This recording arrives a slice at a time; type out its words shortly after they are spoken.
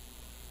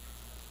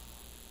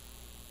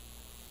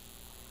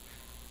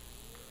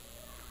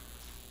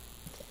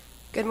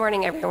Good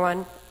morning,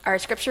 everyone. Our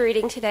scripture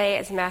reading today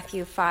is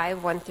Matthew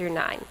 5, 1 through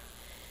 9.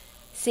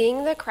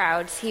 Seeing the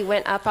crowds, he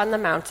went up on the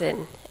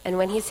mountain, and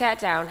when he sat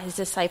down, his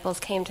disciples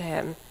came to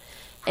him.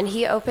 And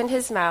he opened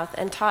his mouth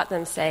and taught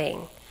them,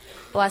 saying,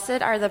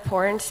 Blessed are the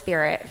poor in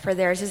spirit, for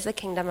theirs is the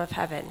kingdom of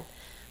heaven.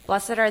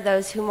 Blessed are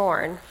those who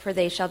mourn, for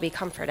they shall be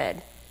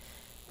comforted.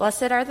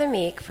 Blessed are the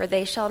meek, for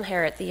they shall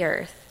inherit the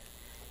earth.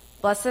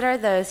 Blessed are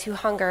those who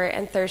hunger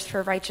and thirst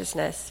for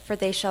righteousness, for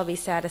they shall be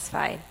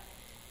satisfied.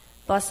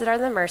 Blessed are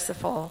the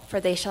merciful,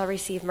 for they shall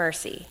receive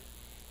mercy.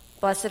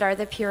 Blessed are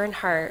the pure in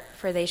heart,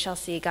 for they shall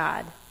see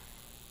God.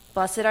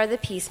 Blessed are the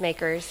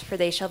peacemakers, for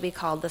they shall be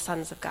called the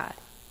sons of God.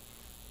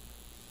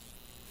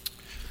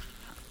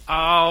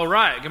 All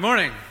right, good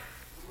morning.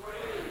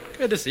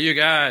 Good to see you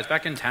guys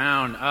back in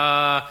town.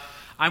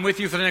 I'm with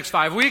you for the next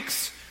 5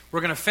 weeks.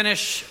 We're going to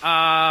finish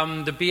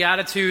the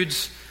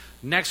Beatitudes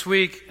next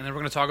week, and then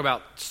we're going to talk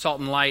about salt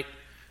and light,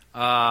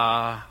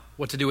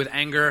 what to do with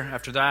anger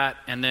after that,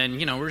 and then,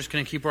 we're just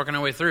going to keep working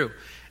our way through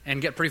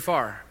and get pretty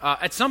far.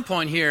 At some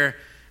point here,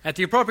 at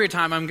the appropriate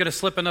time, I'm going to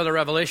slip another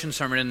Revelation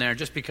sermon in there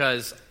just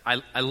because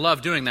I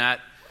love doing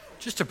that,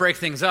 just to break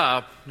things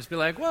up, just be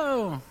like,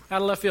 whoa,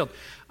 out of left field.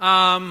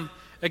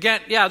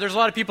 Again, there's a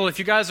lot of people. If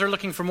you guys are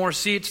looking for more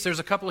seats, there's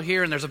a couple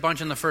here and there's a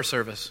bunch in the first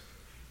service.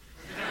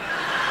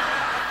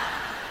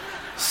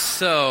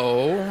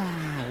 So,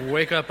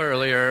 wake up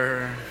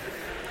earlier.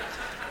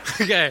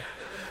 Okay,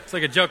 it's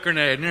like a joke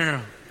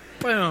grenade.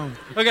 Boom.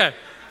 Okay.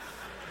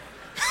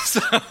 So,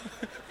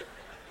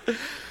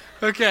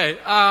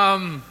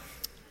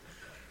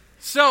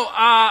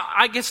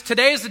 I guess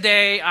today is the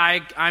day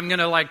I'm going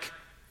to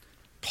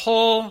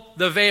pull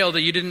the veil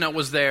that you didn't know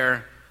was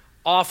there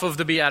off of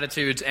the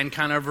Beatitudes and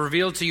kind of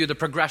reveal to you the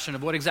progression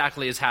of what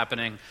exactly is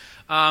happening.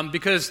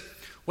 Because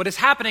what is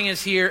happening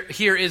is here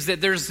is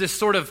that there's this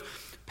sort of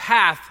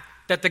path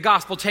that the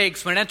gospel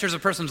takes when it enters a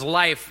person's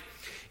life.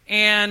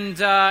 And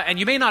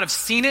you may not have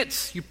seen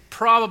it. You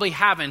probably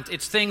haven't.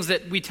 It's things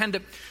that we tend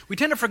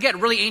to forget,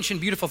 really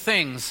ancient, beautiful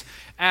things,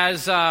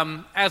 as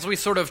we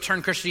sort of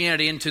turn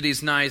Christianity into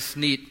these nice,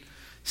 neat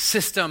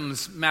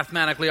systems,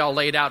 mathematically all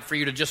laid out for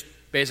you to just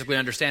basically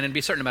understand and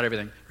be certain about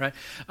everything, right?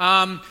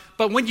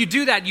 But when you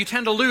do that, you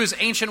tend to lose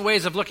ancient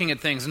ways of looking at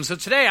things. And so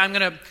today, I'm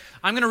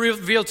gonna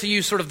reveal to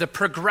you sort of the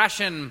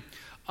progression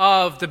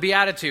of the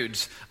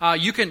Beatitudes.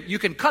 You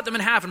can cut them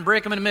in half and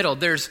break them in the middle.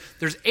 There's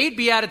 8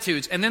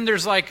 Beatitudes, and then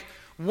there's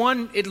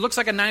one. It looks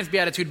like a 9th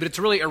Beatitude, but it's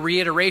really a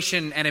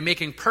reiteration and a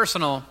making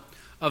personal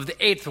of the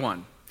 8th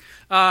one.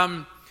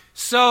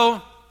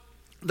 So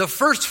the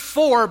first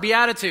 4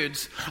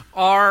 Beatitudes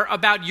are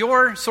about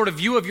your sort of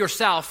view of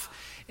yourself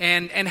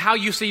and how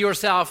you see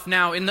yourself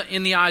now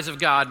in the eyes of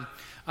God,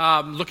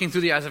 looking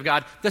through the eyes of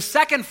God. The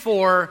second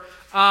 4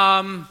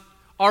 are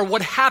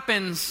what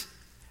happens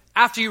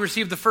after you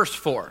receive the first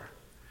 4.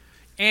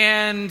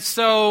 And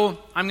so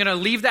I'm going to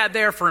leave that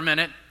there for a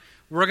minute.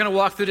 We're going to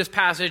walk through this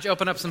passage,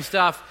 open up some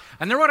stuff,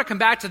 and then we're going to come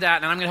back to that,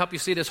 and I'm going to help you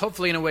see this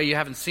hopefully in a way you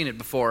haven't seen it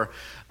before.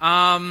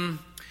 Let's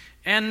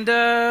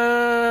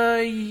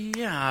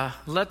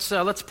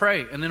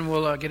pray, and then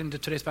we'll get into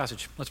today's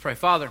passage. Let's pray.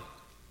 Father,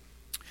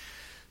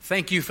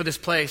 thank you for this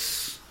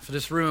place, for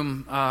this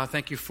room.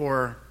 Thank you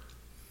for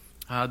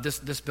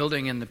this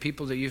building and the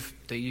people that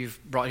you've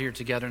brought here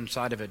together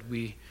inside of it.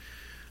 We've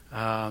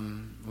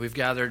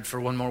gathered for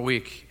one more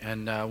week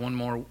and one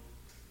more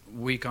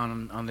week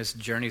on this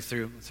journey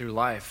through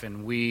life,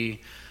 and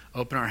we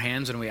open our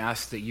hands and we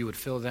ask that you would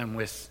fill them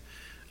with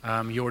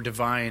your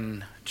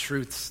divine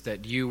truths,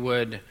 that you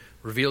would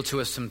reveal to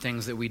us some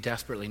things that we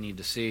desperately need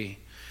to see,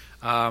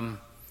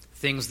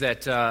 things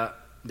that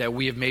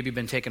we have maybe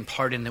been taking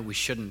part in that we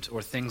shouldn't,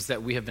 or things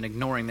that we have been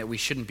ignoring that we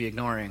shouldn't be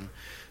ignoring,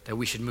 that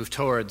we should move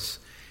towards.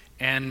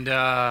 And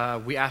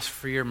we ask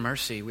for your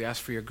mercy. We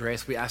ask for your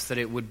grace. We ask that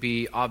it would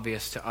be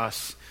obvious to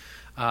us,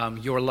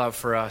 your love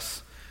for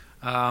us.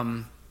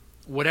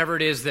 Whatever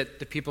it is that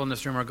the people in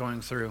this room are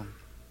going through,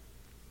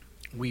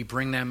 we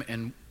bring them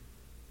and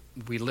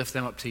we lift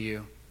them up to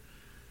you.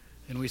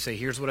 And we say,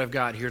 here's what I've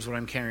got. Here's what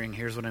I'm carrying.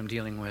 Here's what I'm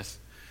dealing with.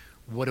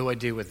 What do I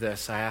do with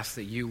this? I ask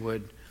that you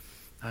would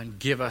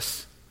give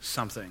us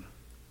something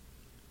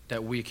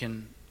that we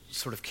can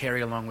sort of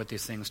carry along with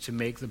these things to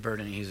make the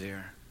burden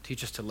easier.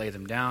 Teach us to lay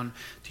them down.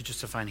 Teach us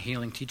to find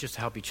healing. Teach us to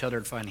help each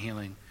other find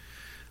healing.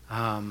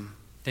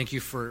 Thank you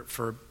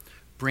for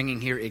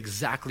bringing here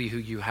exactly who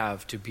you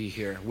have to be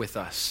here with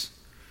us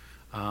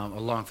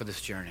along for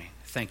this journey.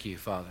 Thank you,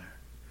 Father.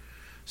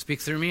 Speak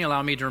through me.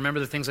 Allow me to remember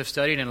the things I've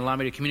studied and allow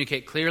me to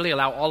communicate clearly.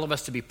 Allow all of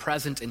us to be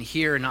present and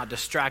here, not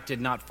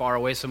distracted, not far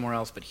away somewhere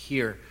else, but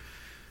here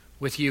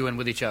with you and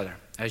with each other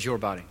as your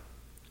body.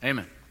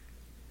 Amen.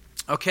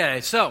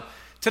 Okay, so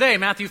today,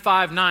 Matthew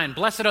 5:9,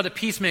 blessed are the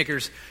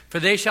peacemakers, for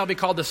they shall be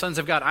called the sons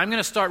of God. I'm going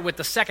to start with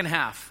the second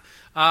half.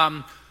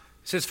 It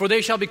says, for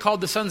they shall be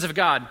called the sons of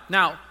God.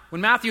 Now,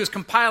 when Matthew is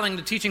compiling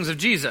the teachings of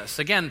Jesus,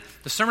 again,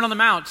 the Sermon on the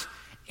Mount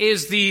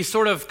is the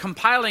sort of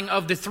compiling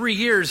of the 3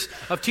 years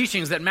of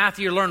teachings that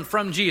Matthew learned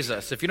from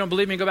Jesus. If you don't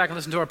believe me, go back and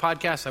listen to our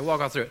podcast. I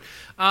walk all through it.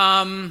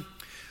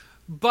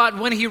 But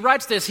when he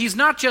writes this, he's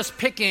not just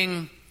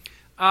picking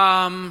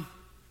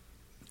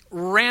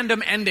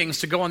random endings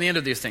to go on the end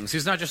of these things.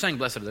 He's not just saying,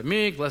 blessed are the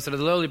meek, blessed are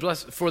the lowly,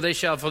 blessed, for they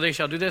shall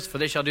do this, for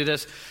they shall do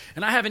this.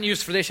 And I haven't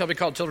used for they shall be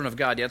called children of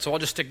God yet, so I'll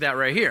just stick that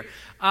right here.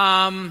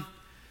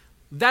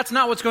 That's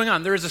not what's going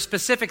on. There is a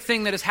specific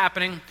thing that is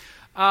happening,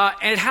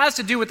 and it has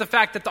to do with the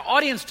fact that the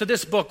audience to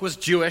this book was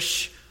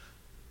Jewish,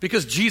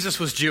 because Jesus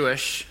was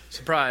Jewish.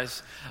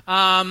 Surprise.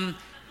 And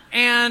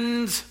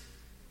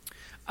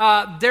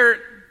they're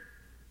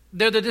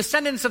the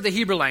descendants of the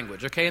Hebrew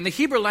language, okay? And the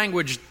Hebrew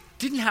language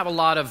didn't have a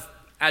lot of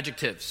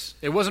adjectives.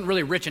 It wasn't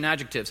really rich in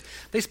adjectives.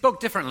 They spoke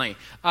differently.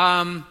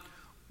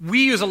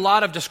 We use a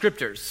lot of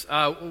descriptors.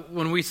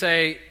 When we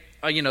say,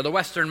 the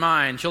Western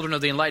mind, children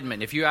of the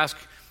Enlightenment, if you ask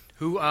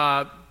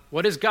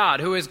what is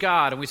God? Who is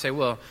God? And we say,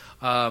 well,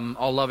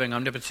 all-loving,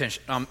 omnipotent,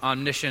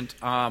 omniscient.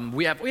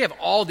 We have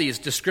all these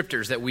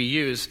descriptors that we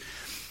use.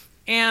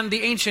 And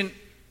the ancient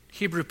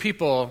Hebrew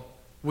people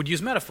would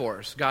use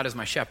metaphors. God is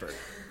my shepherd.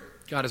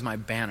 God is my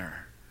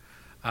banner.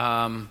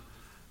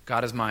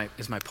 God is my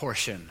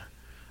portion.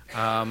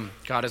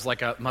 God is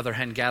like a mother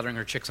hen gathering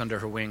her chicks under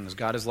her wings.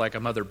 God is like a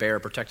mother bear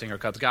protecting her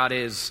cubs. God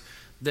is,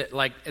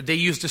 they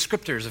use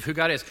descriptors of who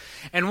God is.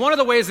 And one of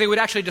the ways they would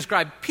actually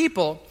describe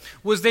people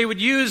was they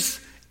would use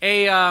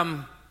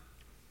the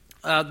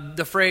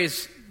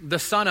phrase the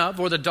son of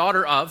or the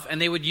daughter of, and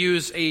they would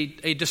use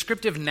a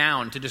descriptive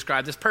noun to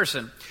describe this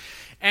person.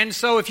 And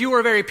so if you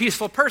were a very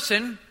peaceful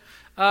person,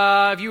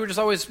 if you were just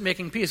always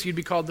making peace, you'd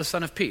be called the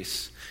son of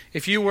peace.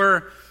 If you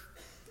were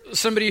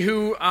somebody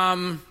who...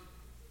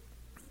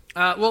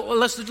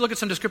 let's look at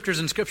some descriptors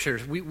in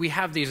Scriptures. We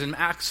have these in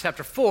Acts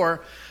chapter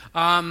 4.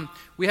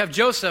 We have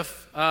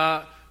Joseph,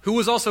 who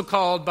was also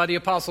called by the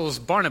apostles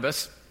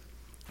Barnabas,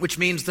 which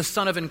means the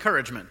son of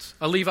encouragement,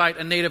 a Levite,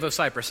 a native of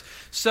Cyprus.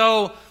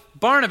 So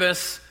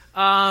Barnabas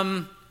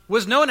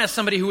was known as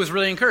somebody who was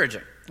really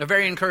encouraging, a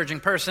very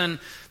encouraging person,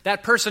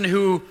 that person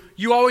who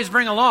you always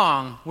bring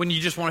along when you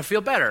just want to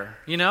feel better.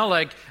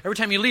 Like every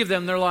time you leave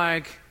them,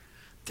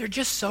 they're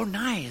just so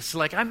nice.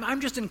 Like I'm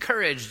just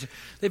encouraged.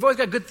 They've always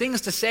got good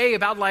things to say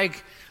about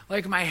like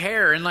my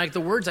hair and like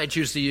the words I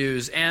choose to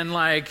use, and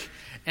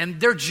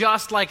they're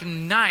just like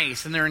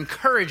nice, and they're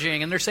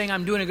encouraging, and they're saying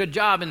I'm doing a good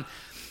job, and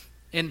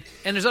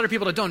there's other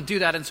people that don't do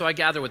that, and so I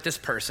gather with this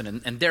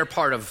person, and they're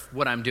part of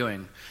what I'm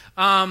doing.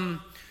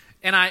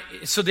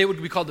 So they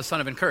would be called the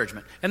son of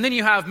encouragement. And then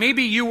you have,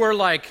 maybe you were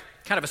like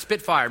kind of a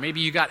spitfire.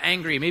 Maybe you got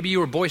angry. Maybe you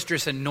were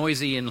boisterous and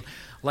noisy and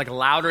like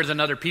louder than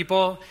other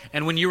people.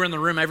 And when you were in the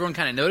room, everyone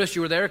kind of noticed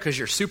you were there because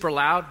you're super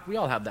loud. We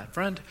all have that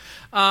friend.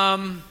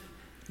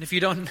 If you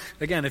don't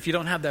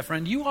have that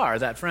friend, you are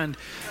that friend.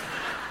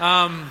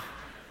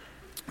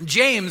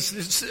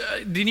 James,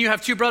 then you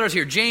have two brothers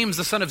here. James,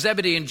 the son of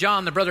Zebedee, and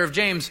John, the brother of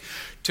James,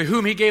 to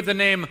whom he gave the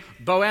name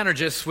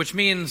Boanerges, which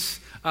means,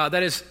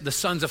 that is the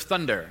sons of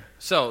thunder.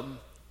 So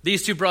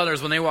these two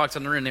brothers, when they walked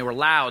in the room, they were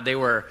loud. They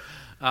were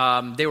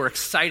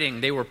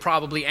exciting. They were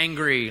probably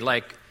angry,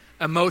 like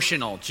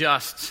emotional,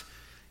 just,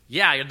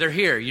 yeah, they're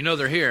here.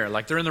 They're here.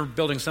 Like they're in the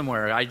building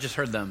somewhere. I just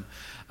heard them.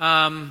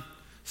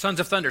 Sons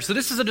of thunder. So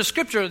this is a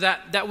descriptor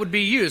that would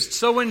be used.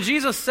 So when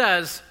Jesus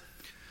says,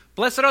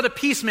 blessed are the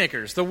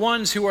peacemakers, the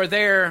ones who are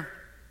there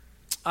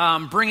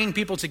bringing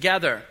people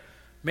together,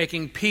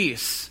 making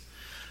peace.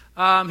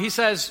 He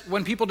says,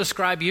 when people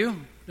describe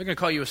you, they're going to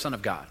call you a son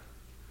of God.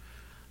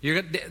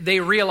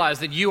 They realize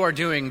that you are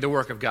doing the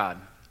work of God,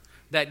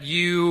 that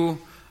you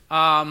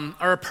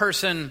are a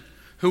person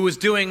who is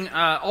doing,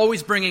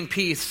 always bringing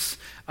peace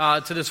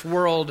to this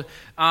world.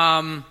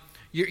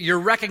 You're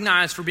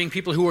recognized for being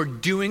people who are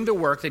doing the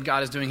work that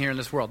God is doing here in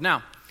this world.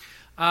 Now,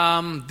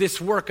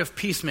 this work of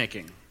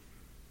peacemaking,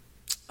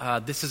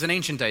 this is an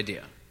ancient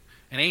idea,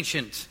 an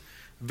ancient,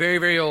 very,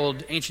 very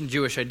old, ancient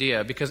Jewish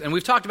idea. And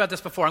we've talked about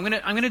this before. I'm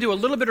going to do a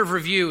little bit of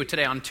review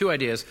today on two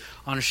ideas,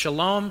 on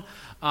shalom,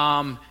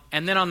 and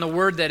then on the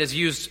word that is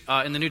used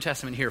in the New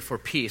Testament here for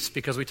peace,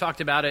 because we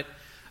talked about it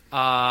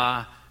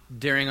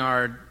during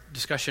our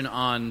discussion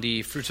on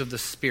the fruits of the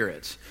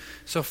Spirit.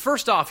 So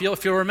first off,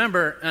 if you'll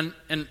remember,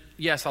 and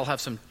yes, I'll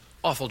have some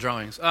awful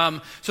drawings.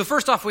 So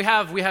first off, we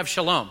have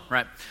shalom,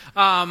 right?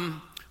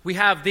 We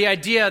have the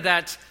idea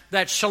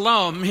that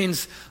shalom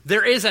means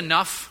there is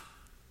enough,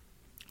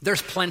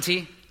 there's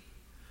plenty,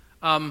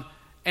 and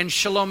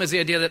shalom is the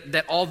idea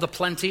that all the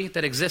plenty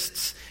that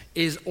exists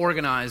is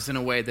organized in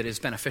a way that is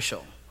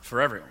beneficial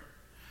for everyone.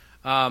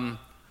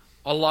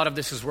 A lot of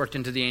this is worked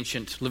into the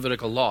ancient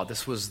Levitical law.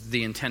 This was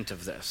the intent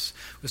of this,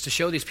 was to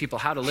show these people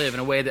how to live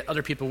in a way that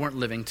other people weren't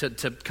living, to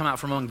come out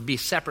from among, to be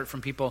separate from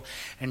people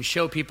and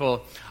show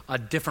people a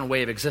different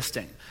way of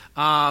existing.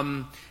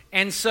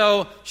 And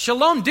so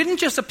shalom didn't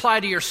just apply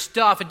to your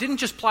stuff. It didn't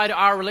just apply to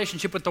our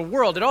relationship with the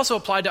world. It also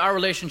applied to our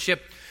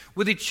relationship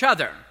with each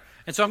other.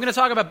 And so I'm going to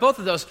talk about both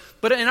of those.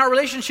 But in our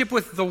relationship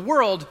with the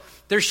world,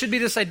 there should be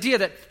this idea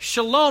that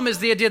shalom is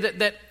the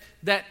idea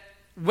that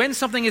when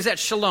something is at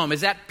shalom,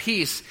 is at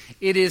peace,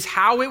 it is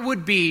how it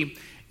would be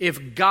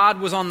if God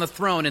was on the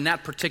throne in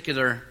that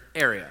particular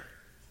area.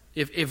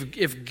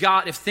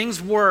 if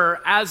things were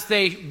as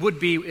they would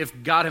be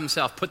if God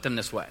himself put them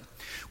this way.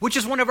 Which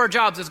is one of our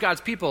jobs as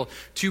God's people,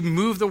 to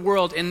move the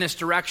world in this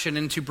direction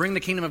and to bring the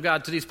kingdom of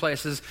God to these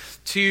places,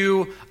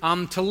 to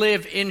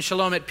live in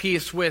shalom at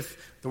peace with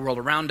the world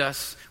around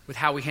us, with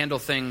how we handle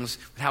things,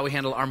 with how we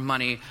handle our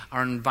money,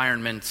 our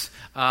environment,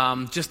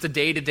 just the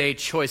day-to-day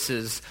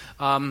choices.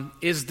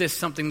 Is this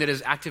something that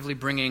is actively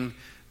bringing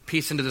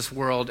peace into this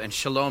world and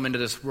shalom into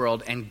this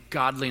world and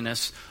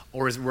godliness,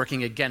 or is it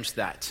working against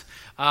that?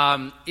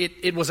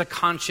 It was a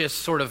conscious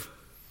sort of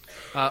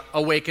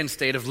awakened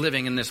state of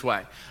living in this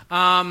way.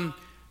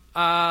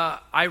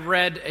 I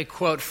read a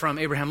quote from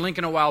Abraham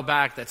Lincoln a while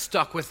back that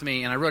stuck with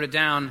me, and I wrote it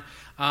down.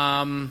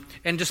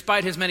 And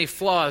despite his many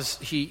flaws,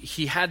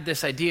 he had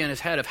this idea in his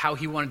head of how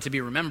he wanted to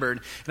be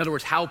remembered. In other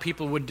words, how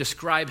people would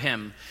describe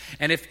him.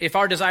 And if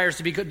our desire is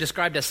to be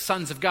described as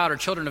sons of God or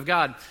children of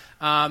God,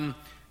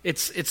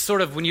 it's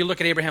sort of when you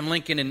look at Abraham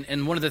Lincoln,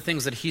 and one of the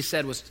things that he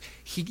said was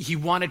he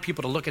wanted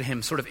people to look at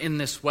him sort of in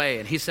this way.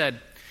 And he said,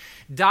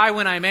 "Die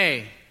when I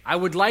may. I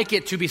would like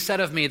it to be said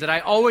of me that I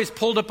always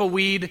pulled up a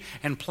weed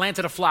and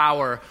planted a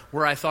flower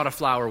where I thought a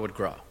flower would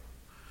grow.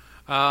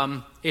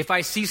 If I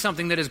see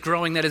something that is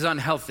growing that is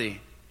unhealthy,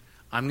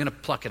 I'm going to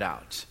pluck it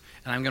out.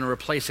 And I'm going to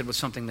replace it with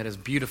something that is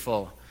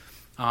beautiful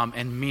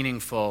and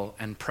meaningful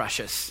and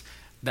precious,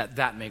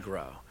 that may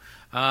grow."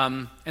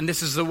 And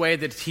this is the way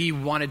that he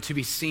wanted to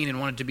be seen and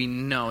wanted to be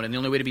known. And the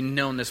only way to be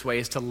known this way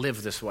is to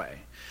live this way.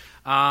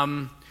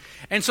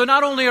 And so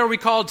not only are we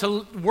called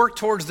to work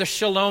towards the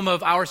shalom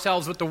of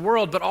ourselves with the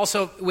world, but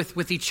also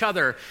with each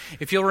other.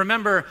 If you'll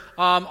remember,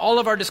 all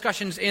of our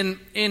discussions in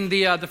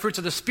the fruits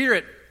of the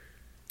Spirit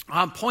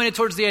pointed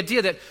towards the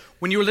idea that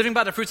when you are living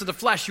by the fruits of the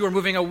flesh, you are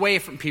moving away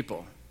from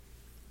people.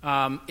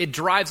 It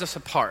drives us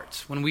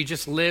apart when we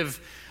just live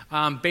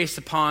based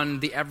upon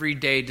the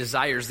everyday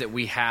desires that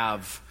we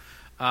have,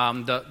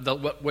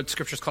 what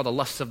Scriptures call the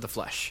lusts of the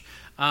flesh.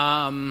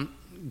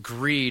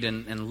 Greed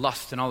and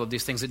lust and all of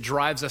these things. It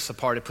drives us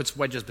apart. It puts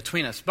wedges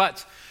between us.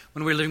 But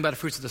when we're living by the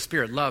fruits of the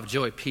Spirit, love,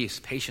 joy, peace,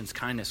 patience,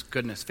 kindness,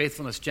 goodness,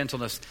 faithfulness,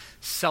 gentleness,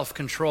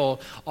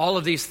 self-control, all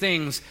of these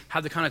things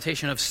have the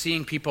connotation of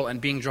seeing people and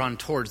being drawn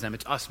towards them.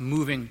 It's us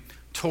moving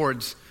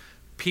towards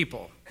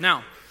people.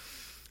 Now,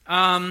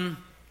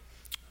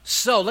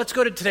 so let's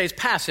go to today's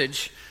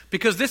passage,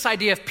 because this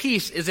idea of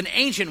peace is an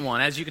ancient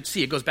one. As you can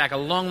see, it goes back a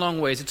long, long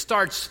ways. It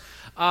starts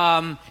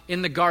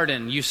in the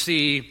garden. You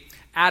see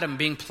Adam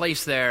being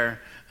placed there,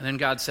 and then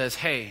God says,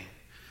 "Hey,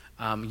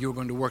 you're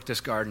going to work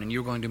this garden, and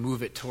you're going to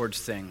move it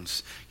towards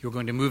things. You're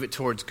going to move it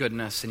towards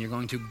goodness, and you're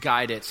going to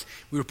guide it.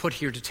 We were put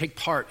here to take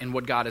part in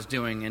what God is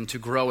doing and to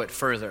grow it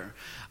further."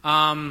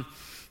 And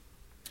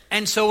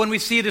so when we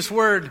see this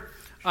word,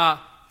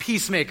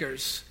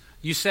 peacemakers,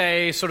 you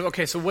say sort of,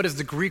 okay, so what is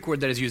the Greek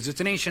word that is used? It's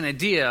an ancient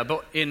idea,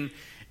 but in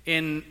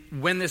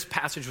when this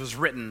passage was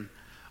written,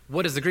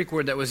 what is the Greek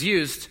word that was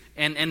used,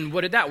 and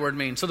what did that word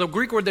mean? So the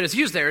Greek word that is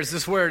used there is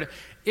this word,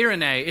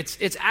 irene.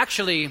 It's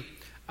actually,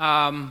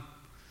 the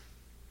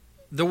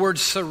word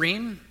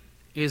serene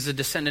is a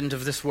descendant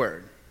of this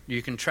word.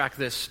 You can track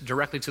this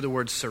directly to the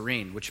word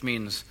serene, which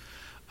means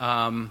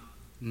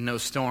no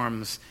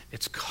storms,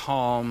 it's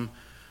calm.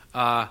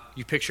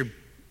 You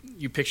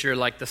picture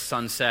like the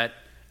sunset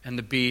and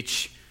the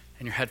beach,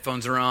 and your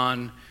headphones are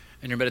on,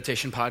 and your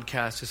meditation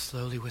podcast is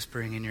slowly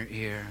whispering in your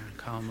ear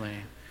calmly.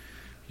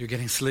 You're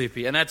getting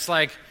sleepy. And that's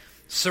like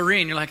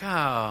serene. You're like,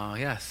 oh,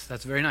 yes,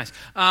 that's very nice.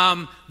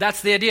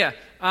 That's the idea.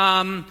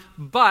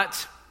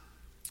 But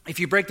if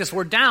you break this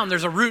word down,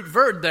 there's a root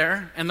verb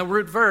there. And the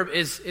root verb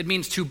it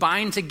means to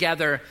bind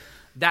together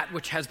that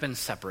which has been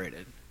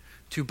separated.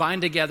 To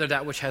bind together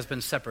that which has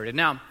been separated.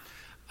 Now,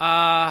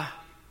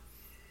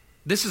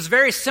 this is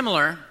very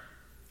similar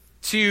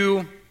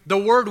to the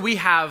word we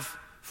have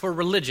for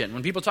religion.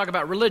 When people talk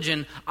about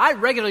religion, I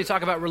regularly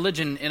talk about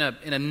religion in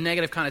a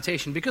negative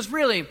connotation, because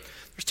really,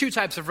 there's two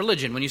types of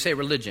religion. When you say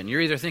religion,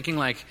 you're either thinking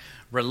like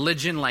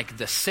religion, like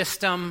the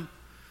system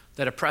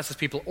that oppresses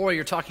people, or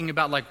you're talking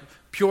about like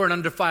pure and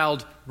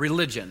undefiled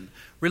religion.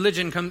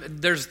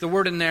 There's the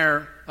word in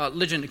there,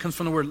 religion, it comes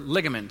from the word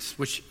ligament,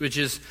 which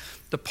is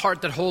the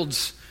part that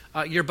holds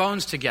your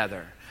bones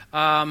together.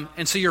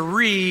 And so you're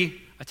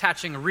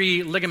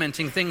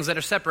re-ligamenting things that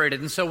are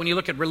separated. And so when you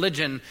look at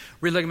religion,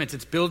 re-ligament,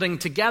 it's building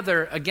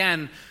together,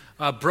 again,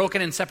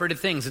 broken and separated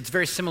things. It's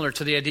very similar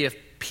to the idea of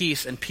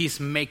peace and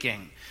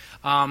peacemaking.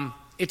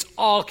 It's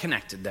all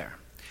connected there.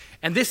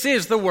 And this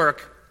is the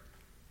work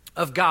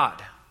of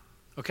God,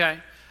 okay?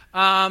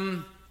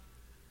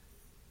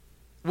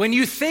 When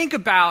you think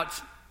about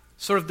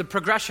sort of the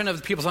progression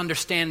of people's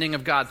understanding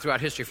of God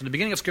throughout history, from the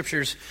beginning of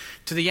Scriptures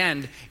to the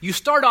end, you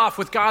start off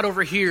with God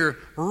over here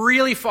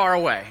really far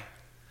away,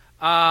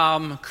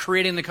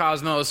 creating the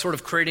cosmos, sort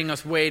of creating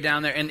us way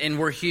down there, and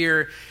we're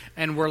here,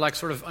 and we're like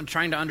sort of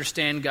trying to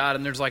understand God,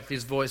 and there's like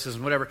these voices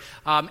and whatever.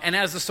 And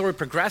as the story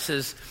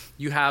progresses,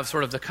 you have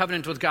sort of the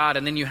covenant with God,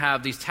 and then you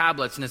have these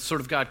tablets, and it's sort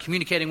of God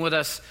communicating with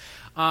us.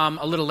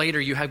 A little later,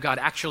 you have God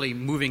actually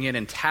moving in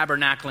and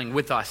tabernacling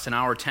with us in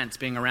our tents,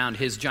 being around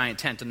his giant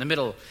tent in the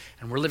middle,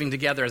 and we're living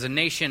together as a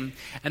nation.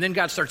 And then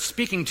God starts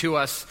speaking to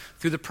us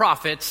through the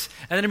prophets,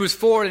 and then it moves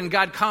forward, and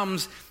God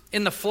comes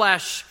in the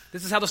flesh.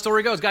 This is how the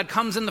story goes. God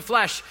comes in the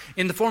flesh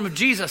in the form of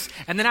Jesus,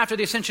 and then after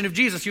the ascension of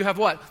Jesus, you have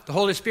what? The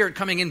Holy Spirit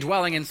coming in,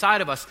 dwelling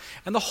inside of us.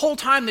 And the whole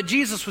time that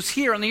Jesus was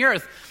here on the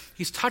earth,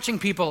 he's touching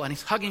people, and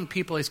he's hugging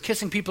people, he's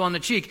kissing people on the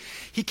cheek.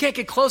 He can't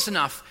get close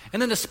enough.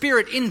 And then the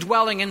Spirit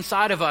indwelling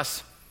inside of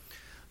us.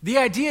 The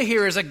idea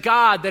here is a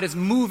God that is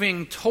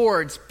moving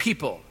towards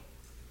people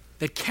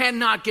that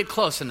cannot get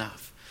close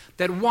enough,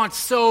 that wants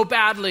so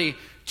badly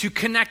to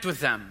connect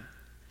with them.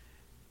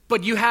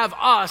 But you have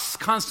us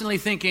constantly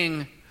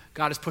thinking,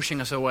 God is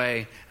pushing us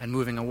away and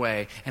moving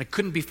away, and it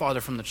couldn't be farther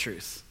from the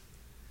truth.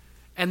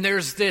 And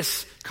there's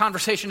this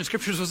conversation in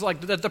Scriptures was like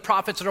that the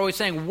prophets are always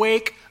saying,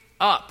 wake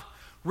up,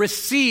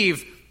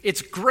 receive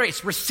its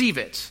grace, receive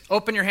it.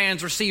 Open your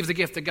hands, receive the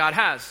gift that God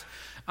has.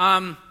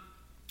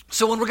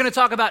 So when we're going to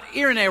talk about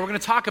Irene, we're going to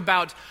talk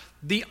about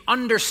the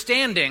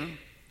understanding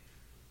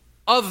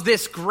of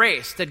this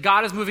grace that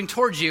God is moving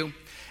towards you,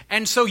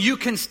 and so you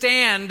can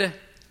stand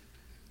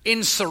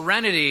in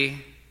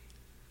serenity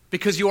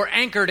because you are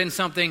anchored in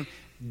something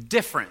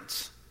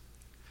different.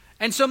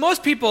 And so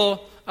most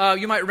people,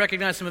 you might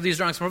recognize some of these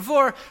drawings from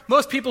before,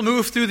 most people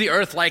move through the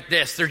earth like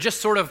this. They're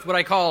just sort of what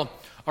I call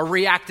a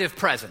reactive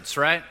presence,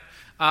 right?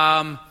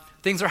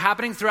 Things are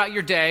happening throughout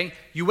your day.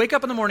 You wake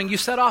up in the morning, you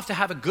set off to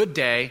have a good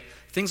day.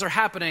 Things are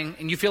happening,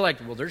 and you feel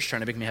like, well, they're just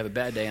trying to make me have a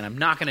bad day, and I'm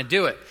not going to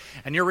do it.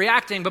 And you're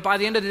reacting, but by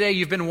the end of the day,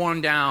 you've been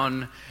worn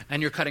down,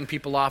 and you're cutting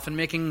people off and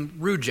making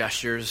rude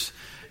gestures.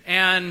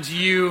 And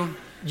you're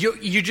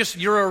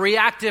a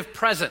reactive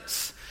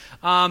presence.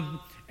 And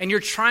you're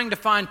trying to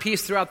find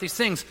peace throughout these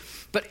things.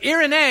 But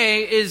Irene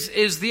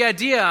is the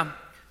idea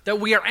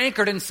that we are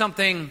anchored in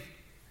something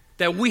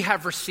that we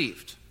have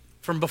received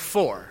from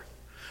before.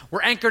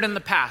 We're anchored in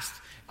the past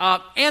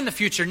and the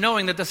future,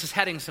 knowing that this is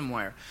heading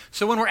somewhere.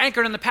 So when we're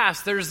anchored in the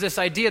past, there's this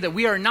idea that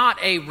we are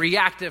not a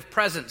reactive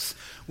presence.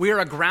 We are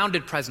a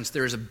grounded presence.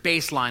 There is a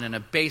baseline and a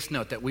base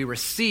note that we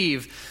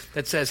receive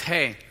that says,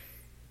 hey,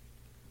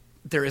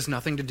 there is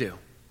nothing to do.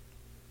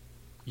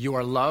 You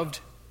are loved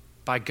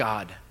by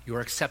God. You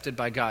are accepted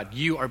by God.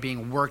 You are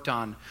being worked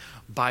on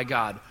by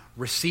God.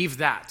 Receive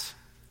that.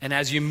 And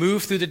as you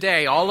move through the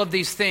day, all of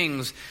these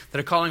things that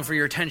are calling for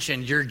your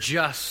attention, you're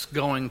just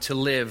going to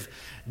live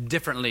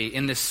differently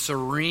in this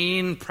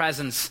serene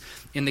presence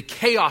in the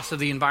chaos of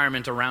the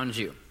environment around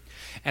you.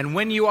 And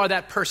when you are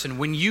that person,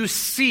 when you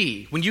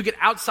get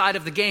outside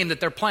of the game that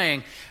they're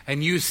playing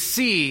and you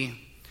see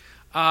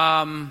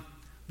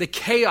the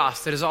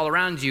chaos that is all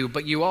around you,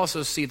 but you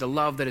also see the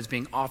love that is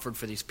being offered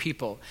for these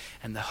people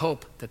and the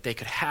hope that they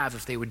could have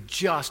if they would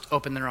just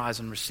open their eyes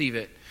and receive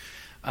it.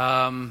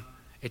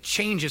 It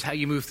changes how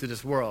you move through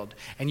this world,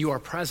 and you are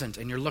present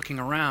and you're looking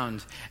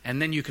around,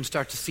 and then you can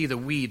start to see the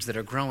weeds that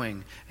are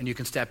growing, and you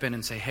can step in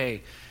and say,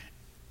 hey,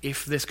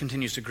 if this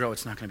continues to grow,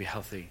 it's not going to be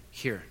healthy.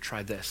 Here,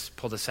 try this,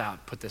 pull this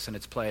out, put this in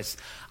its place.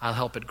 I'll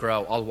help it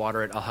grow, I'll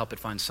water it, I'll help it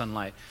find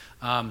sunlight,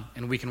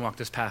 and we can walk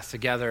this path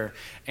together.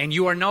 And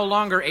you are no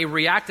longer a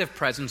reactive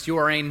presence, you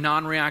are a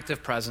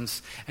non-reactive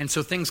presence, and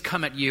so things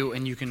come at you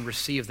and you can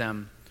receive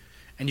them,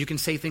 and you can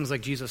say things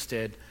like Jesus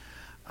did,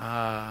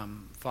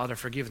 Father,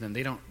 forgive them.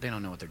 They don't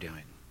know what they're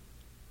doing.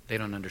 They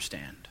don't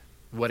understand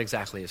what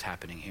exactly is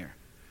happening here.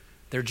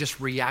 They're just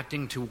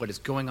reacting to what is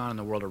going on in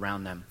the world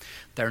around them.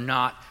 They're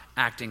not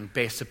acting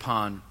based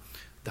upon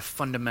the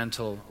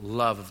fundamental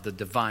love of the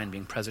divine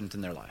being present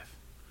in their life.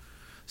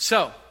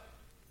 So,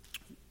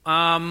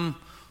 the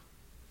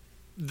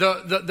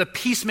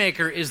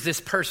peacemaker is this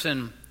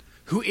person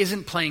who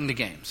isn't playing the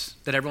games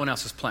that everyone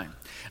else is playing.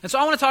 And so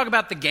I want to talk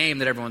about the game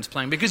that everyone's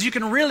playing, because you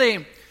can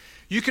really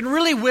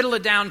whittle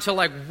it down to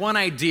like one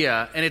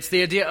idea, and it's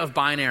the idea of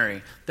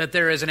binary, that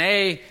there is an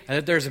A and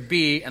that there's a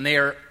B, and they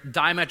are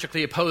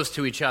diametrically opposed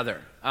to each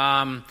other.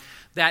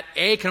 That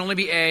A can only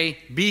be A,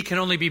 B can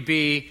only be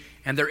B,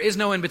 and there is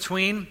no in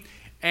between,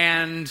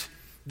 and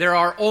there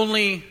are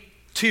only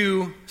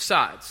two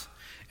sides.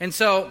 And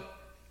so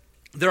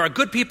there are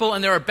good people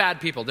and there are bad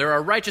people. There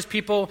are righteous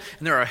people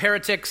and there are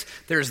heretics.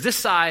 There's this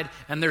side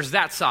and there's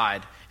that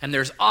side, and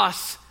there's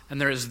us and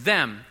there is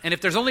them. And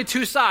if there's only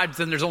two sides,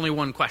 then there's only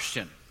one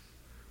question.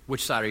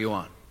 Which side are you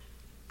on?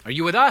 Are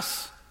you with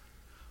us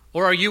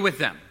or are you with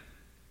them?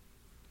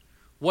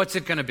 What's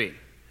it going to be?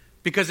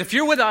 Because if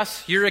you're with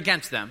us, you're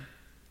against them.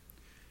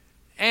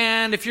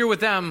 And if you're with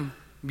them,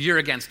 you're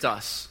against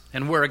us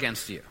and we're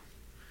against you.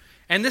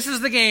 And this is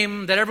the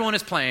game that everyone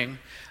is playing.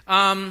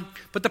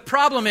 But the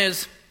problem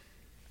is,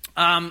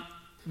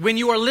 when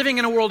you are living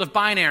in a world of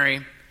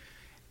binary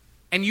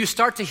and you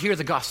start to hear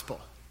the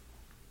gospel,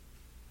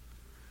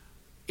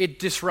 it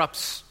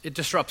disrupts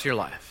your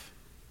life,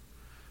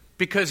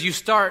 because you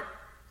start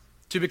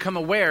to become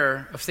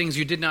aware of things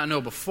you did not know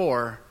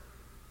before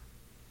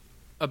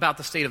about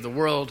the state of the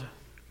world,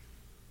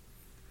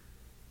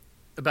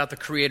 about the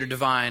Creator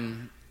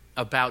divine,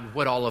 about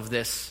what all of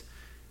this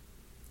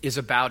is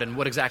about and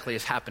what exactly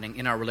is happening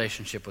in our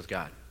relationship with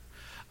God.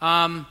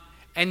 And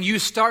you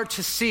start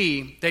to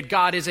see that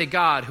God is a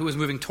God who is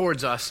moving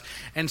towards us.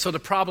 And so the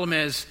problem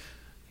is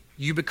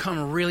you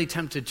become really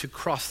tempted to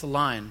cross the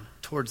line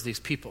towards these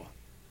people,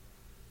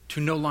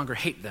 to no longer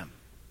hate them,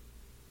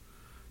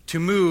 to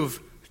move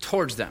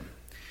towards them.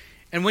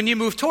 And when you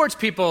move towards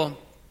people,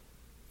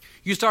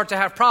 you start to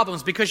have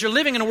problems because you're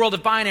living in a world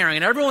of binary,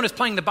 and everyone is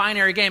playing the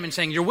binary game and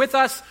saying, you're with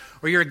us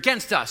or you're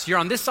against us. You're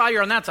on this side,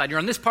 you're on that side. You're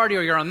on this party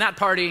or you're on that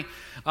party.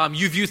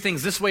 You view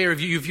things this way or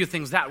you view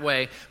things that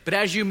way. But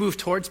as you move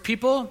towards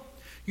people,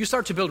 you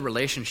start to build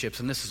relationships,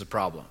 and this is a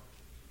problem.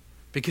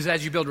 Because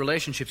as you build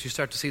relationships, you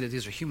start to see that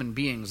these are human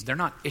beings. They're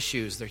not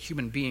issues. They're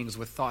human beings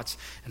with thoughts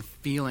and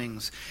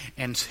feelings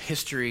and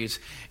histories.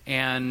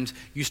 And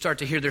you start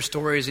to hear their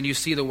stories, and you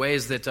see the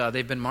ways that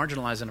they've been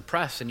marginalized and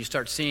oppressed. And you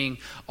start seeing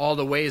all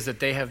the ways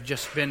that they have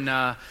just been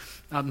not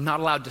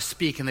allowed to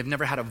speak, and they've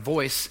never had a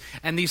voice.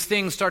 And these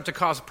things start to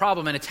cause a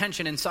problem and a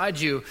tension inside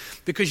you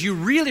because you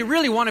really,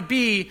 really want to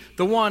be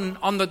the one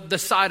on the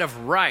side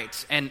of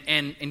right. And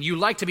you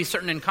like to be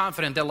certain and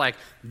confident that, like,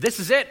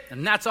 this is it,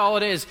 and that's all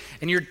it is.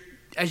 And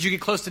as you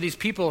get close to these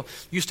people,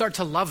 you start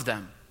to love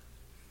them.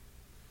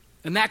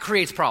 And that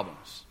creates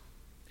problems.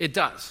 It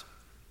does.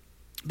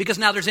 Because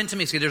now there's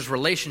intimacy, there's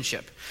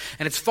relationship.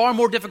 And it's far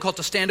more difficult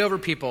to stand over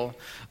people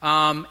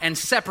and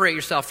separate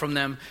yourself from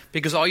them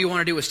because all you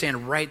want to do is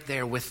stand right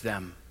there with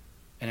them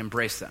and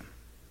embrace them.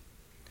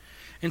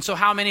 And so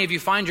how many of you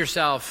find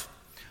yourself,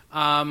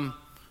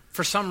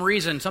 for some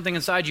reason, something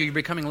inside you, you're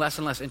becoming less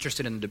and less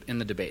interested in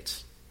the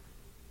debates?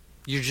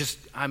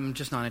 I'm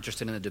just not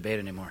interested in the debate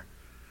anymore.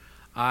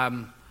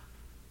 I'm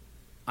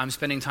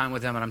spending time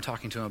with them and I'm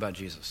talking to them about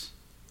Jesus.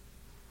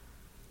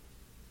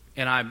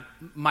 And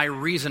my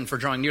reason for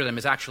drawing near them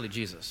is actually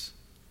Jesus.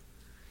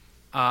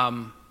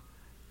 And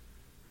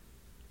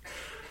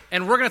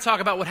we're going to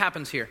talk about what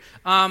happens here.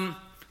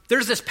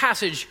 There's this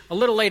passage a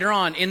little later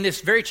on in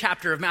this very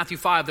chapter of Matthew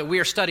 5 that we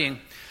are studying.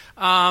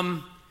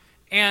 And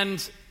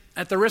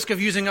at the risk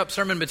of using up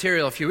sermon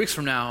material a few weeks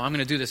from now, I'm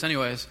going to do this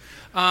anyways.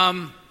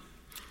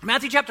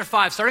 Matthew chapter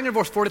 5, starting in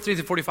verse 43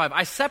 through 45,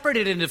 I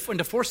separated it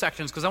into four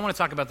sections because I want to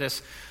talk about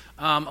this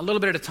a little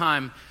bit at a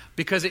time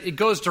because it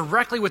goes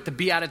directly with the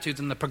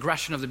Beatitudes and the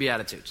progression of the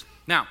Beatitudes.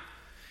 Now,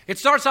 it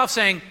starts off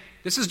saying,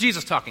 this is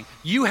Jesus talking,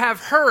 you have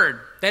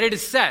heard that it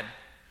is said,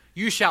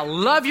 you shall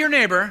love your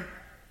neighbor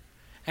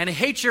and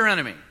hate your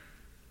enemy.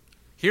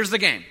 Here's the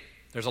game.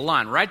 There's a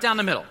line right down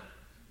the middle.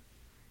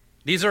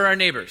 These are our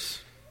neighbors.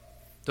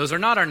 Those are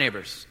not our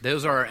neighbors.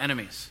 Those are our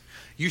enemies.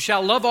 You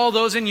shall love all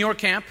those in your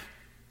camp,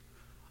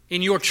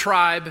 in your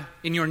tribe,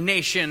 in your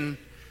nation,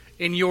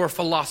 in your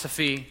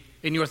philosophy,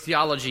 in your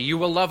theology. You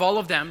will love all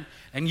of them,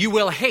 and you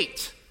will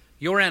hate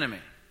your enemy.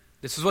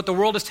 This is what the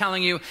world is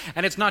telling you,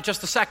 and it's not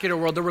just the secular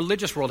world. The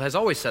religious world has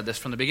always said this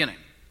from the beginning.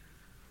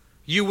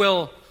 You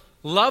will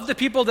love the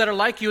people that are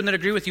like you and that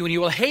agree with you, and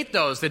you will hate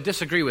those that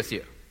disagree with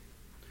you.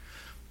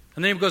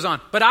 And then it goes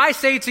on, but I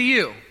say to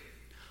you,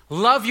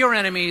 love your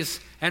enemies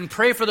and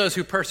pray for those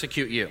who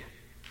persecute you.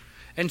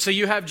 And so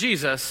you have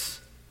Jesus,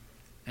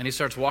 and he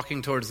starts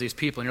walking towards these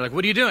people. And you're like,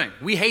 what are you doing?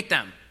 We hate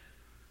them.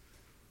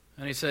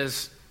 And he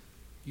says,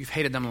 you've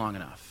hated them long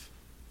enough.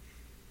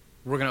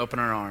 We're going to open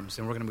our arms,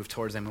 and we're going to move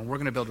towards them, and we're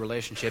going to build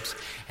relationships,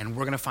 and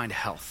we're going to find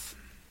health.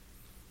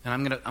 And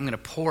I'm going to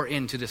pour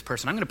into this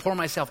person. I'm going to pour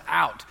myself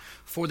out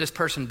for this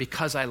person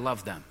because I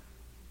love them.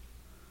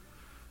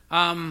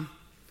 And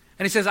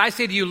he says, I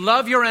say to you,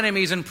 love your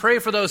enemies and pray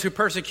for those who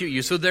persecute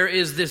you. So there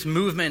is this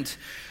movement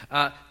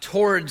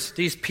towards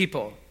these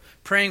people.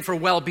 Praying for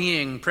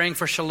well-being, praying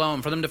for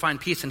shalom, for them to find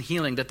peace and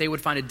healing, that they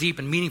would find a deep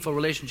and meaningful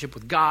relationship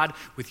with God,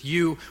 with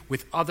you,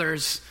 with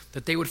others,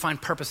 that they would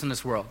find purpose in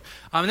this world.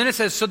 And then it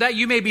says, so that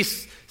you may be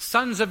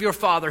sons of your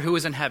Father who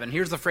is in heaven.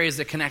 Here's the phrase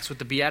that connects with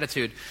the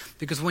Beatitude,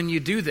 because when you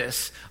do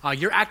this,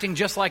 you're acting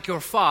just like your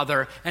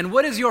Father. And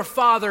what is your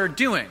Father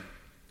doing?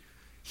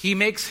 He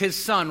makes his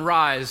sun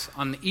rise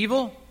on the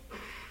evil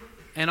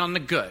and on the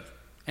good,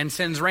 and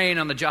sends rain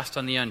on the just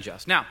and the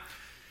unjust. Now,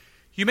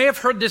 you may have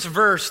heard this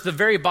verse, the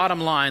very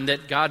bottom line,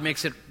 that God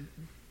makes it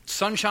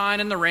sunshine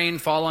and the rain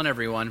fall on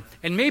everyone.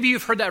 And maybe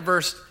you've heard that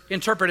verse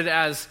interpreted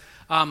as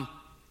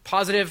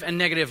positive and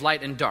negative,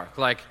 light and dark.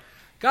 Like,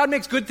 God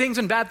makes good things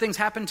and bad things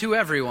happen to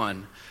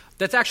everyone.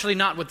 That's actually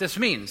not what this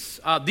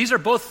means. These are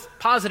both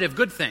positive,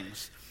 good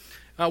things.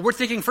 We're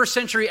thinking first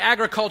century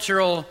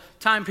agricultural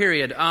time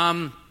period.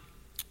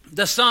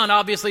 The sun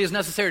obviously is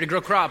necessary to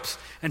grow crops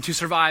and to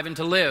survive and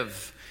to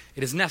live.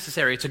 It is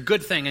necessary. It's a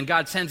good thing, and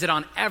God sends it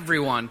on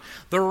everyone.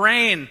 The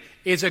rain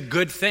is a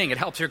good thing. It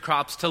helps your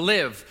crops to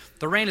live.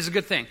 The rain is a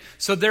good thing.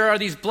 So there are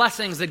these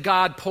blessings that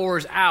God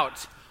pours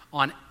out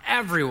on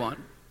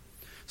everyone.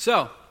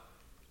 So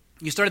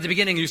you start at the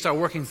beginning and you start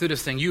working through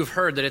this thing. You've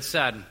heard that it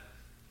said,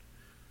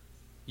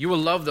 you will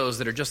love those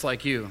that are just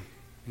like you,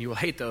 and you will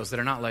hate those that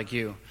are not like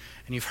you.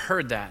 And you've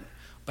heard that.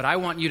 But I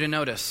want you to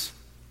notice,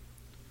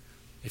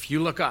 if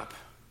you look up,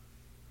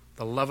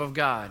 the love of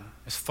God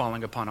is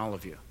falling upon all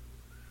of you.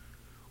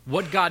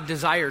 What God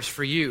desires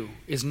for you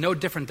is no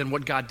different than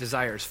what God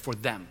desires for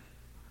them.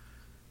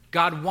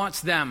 God wants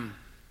them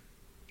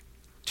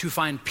to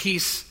find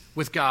peace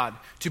with God,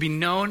 to be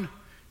known,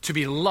 to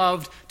be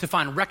loved, to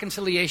find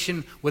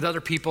reconciliation with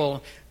other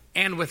people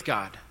and with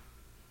God.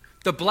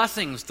 The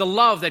blessings, the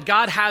love that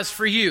God has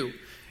for you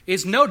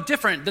is no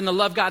different than the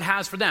love God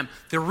has for them.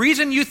 The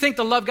reason you think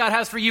the love God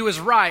has for you is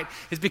right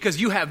is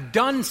because you have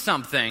done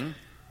something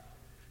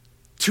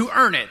to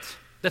earn it.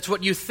 That's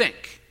what you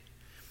think.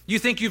 You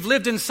think you've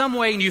lived in some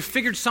way and you've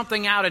figured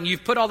something out and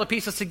you've put all the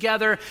pieces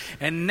together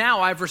and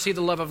now I've received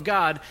the love of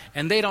God,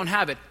 and they don't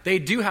have it. They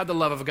do have the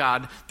love of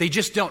God. They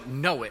just don't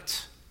know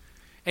it.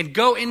 And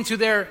go into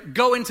their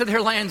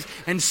lands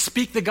and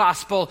speak the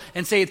gospel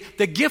and say,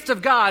 the gift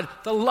of God,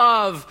 the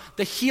love,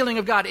 the healing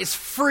of God is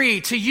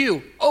free to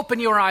you. Open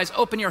your eyes,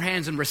 open your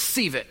hands, and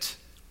receive it.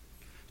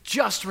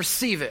 Just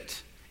receive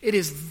it. It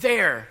is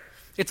there.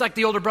 It's like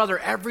the older brother.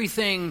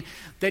 Everything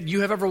that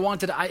you have ever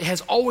wanted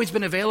has always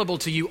been available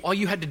to you. All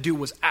you had to do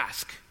was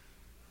ask.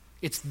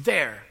 It's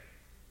there.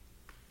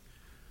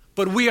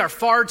 But we are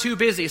far too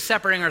busy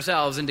separating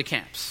ourselves into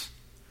camps.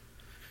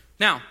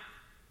 Now,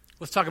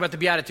 let's talk about the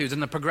Beatitudes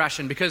and the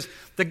progression, because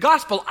the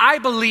gospel, I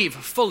believe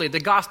fully, the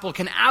gospel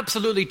can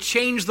absolutely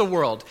change the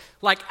world,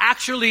 like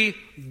actually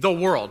the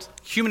world,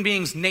 human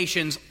beings,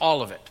 nations,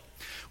 all of it.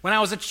 When I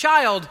was a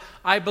child,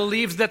 I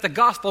believed that the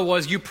gospel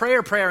was you pray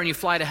a prayer and you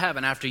fly to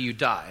heaven after you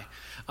die.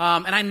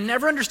 And I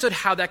never understood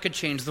how that could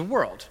change the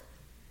world.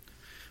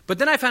 But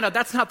then I found out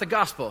that's not the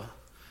gospel.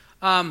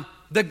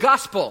 The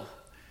gospel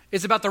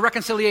is about the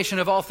reconciliation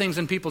of all things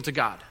and people to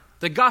God.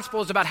 The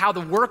gospel is about how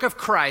the work of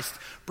Christ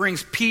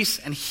brings peace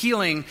and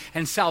healing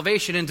and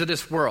salvation into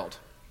this world.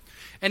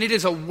 And it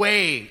is a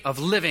way of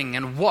living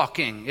and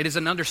walking. It is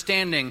an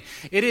understanding.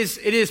 It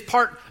is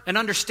part an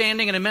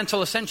understanding and a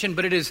mental ascension,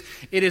 but it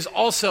is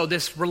also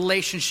this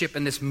relationship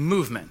and this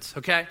movement,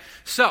 okay?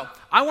 So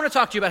I want to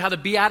talk to you about how the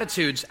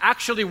Beatitudes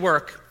actually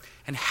work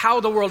and how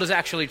the world has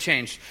actually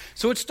changed.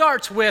 So it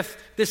starts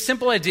with this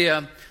simple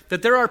idea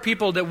that there are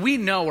people that we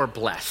know are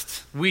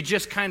blessed. We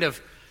just kind of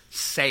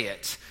say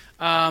it.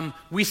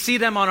 We see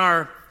them on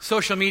our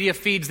social media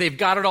feeds. They've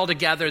got it all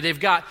together. They've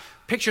got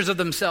pictures of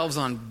themselves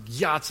on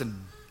yachts and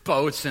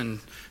boats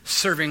and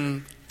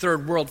serving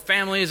third world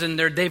families, and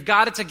they've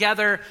got it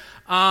together.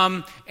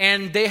 And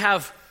they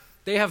have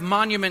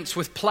monuments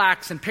with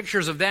plaques and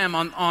pictures of them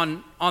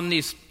on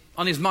these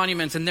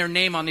monuments and their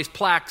name on these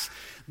plaques.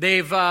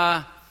 They've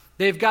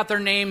got their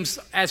names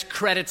as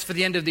credits for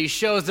the end of these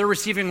shows. They're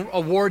receiving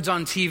awards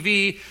on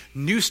TV.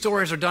 News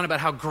stories are done about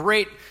how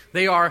great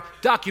they are.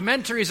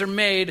 Documentaries are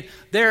made.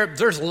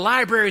 There's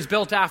libraries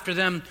built after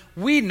them.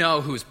 We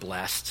know who's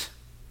blessed.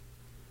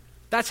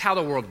 That's how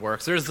the world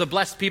works. There's the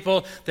blessed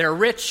people. They're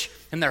rich,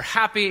 and they're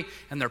happy,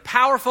 and they're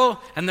powerful,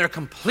 and they're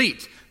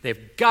complete.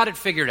 They've got it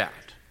figured out.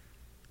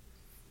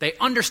 They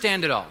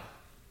understand it all.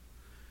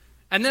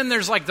 And then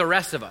there's like the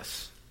rest of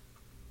us.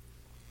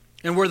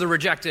 And we're the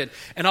rejected.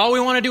 And all we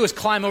want to do is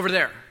climb over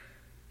there.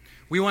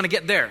 We want to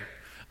get there.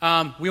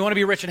 We want to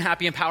be rich and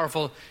happy and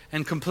powerful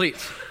and complete.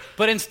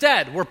 But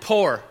instead, we're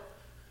poor.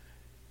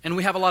 And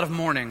we have a lot of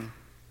mourning,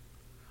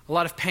 a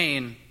lot of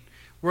pain.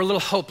 We're a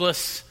little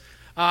hopeless.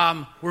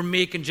 We're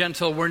meek and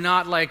gentle. We're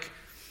not like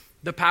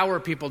the power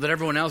people that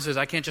everyone else is.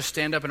 I can't just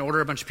stand up and order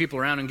a bunch of people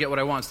around and get what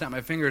I want, snap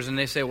my fingers, and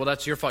they say, well,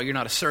 that's your fault. You're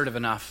not assertive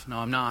enough. No,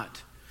 I'm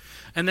not.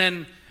 And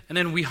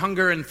then we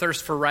hunger and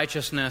thirst for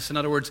righteousness. In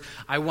other words,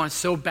 I want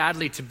so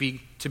badly to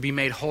be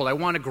made whole. I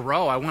want to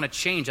grow. I want to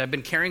change. I've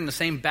been carrying the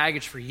same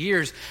baggage for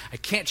years. I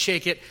can't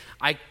shake it.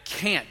 I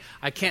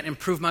can't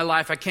improve my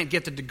life. I can't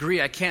get the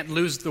degree. I can't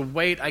lose the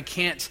weight. I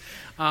can't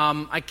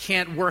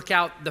work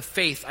out the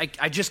faith.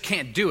 I just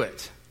can't do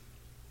it.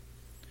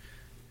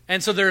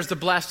 And so there's the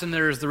blessed and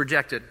there's the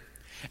rejected.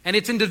 And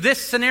it's into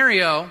this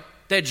scenario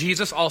that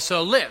Jesus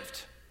also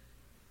lived.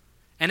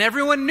 And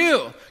everyone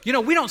knew. We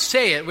don't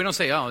say it. We don't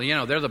say,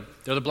 they're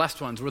the blessed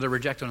ones. We're the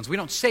rejected ones. We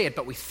don't say it,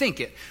 but we think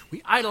it.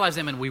 We idolize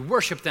them and we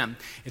worship them.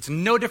 It's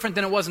no different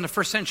than it was in the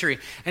first century.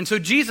 And so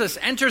Jesus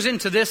enters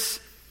into this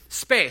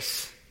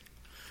space.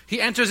 He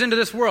enters into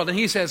this world and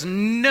he says,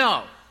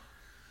 no.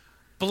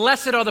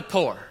 Blessed are the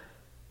poor.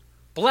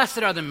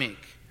 Blessed are the meek.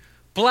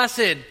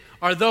 Blessed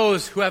are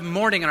those who have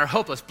mourning and are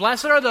hopeless.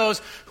 Blessed are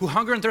those who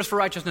hunger and thirst for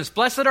righteousness.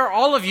 Blessed are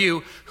all of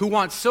you who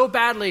want so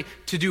badly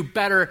to do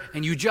better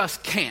and you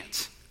just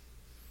can't.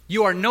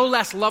 You are no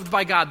less loved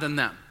by God than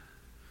them.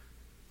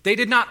 They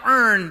did not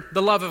earn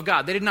the love of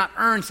God. They did not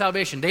earn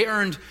salvation. They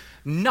earned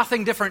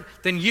nothing different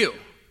than you,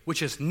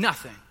 which is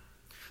nothing.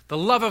 The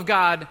love of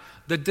God,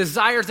 the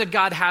desires that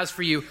God has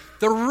for you,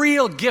 the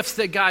real gifts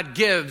that God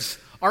gives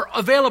are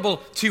available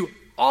to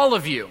all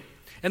of you.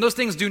 And those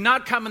things do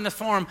not come in the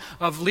form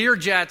of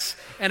Learjets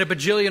and a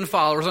bajillion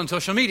followers on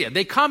social media.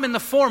 They come in the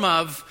form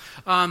of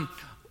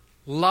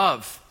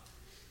love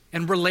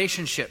and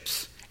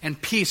relationships and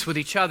peace with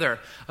each other,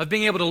 of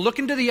being able to look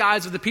into the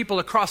eyes of the people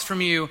across from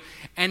you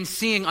and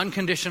seeing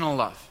unconditional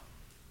love.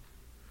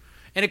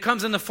 And it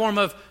comes in the form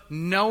of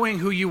knowing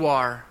who you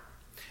are,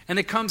 and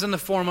it comes in the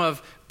form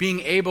of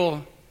being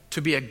able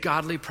to be a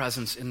godly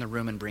presence in the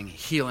room and bring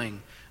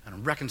healing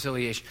and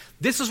reconciliation.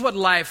 This is what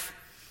life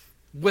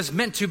was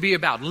meant to be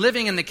about,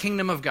 living in the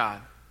kingdom of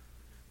God.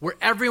 where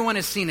everyone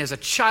is seen as a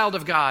child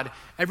of God,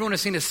 everyone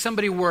is seen as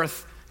somebody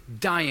worth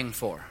dying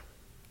for.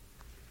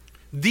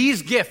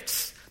 These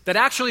gifts that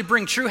actually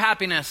bring true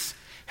happiness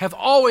have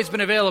always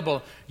been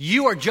available.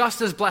 You are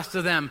just as blessed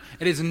as them.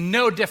 It is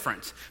no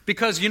different.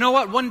 Because you know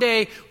what? One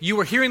day you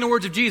were hearing the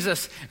words of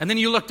Jesus, and then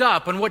you looked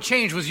up, and what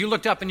changed was you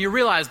looked up and you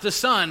realized the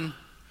sun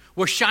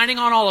was shining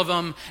on all of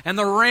them, and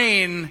the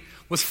rain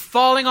was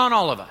falling on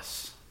all of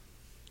us.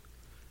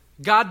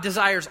 God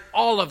desires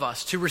all of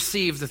us to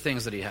receive the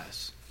things that he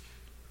has.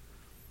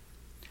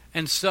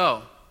 And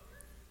so,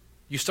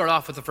 you start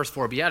off with the first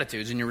 4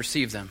 Beatitudes and you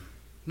receive them.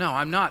 No,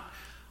 I'm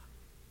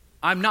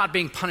not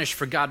being punished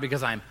for God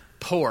because I'm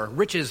poor.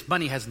 Riches,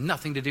 money has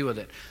nothing to do with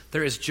it.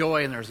 There is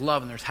joy and there's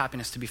love and there's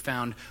happiness to be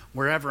found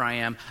wherever I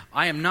am.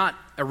 I am not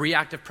a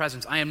reactive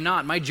presence.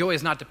 My joy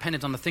is not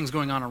dependent on the things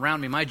going on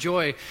around me. My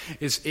joy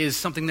is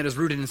something that is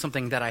rooted in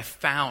something that I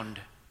found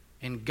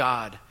in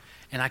God.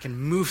 And I can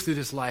move through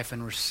this life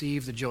and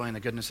receive the joy and the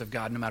goodness of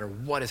God no matter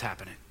what is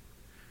happening.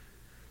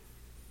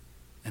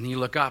 And then you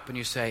look up and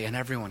you say, and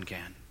everyone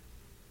can.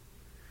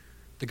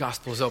 The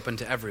gospel is open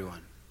to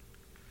everyone.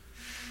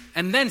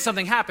 And then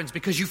something happens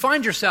because you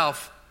find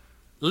yourself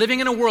living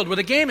in a world where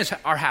the games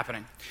are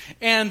happening.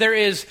 And there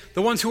is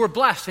the ones who are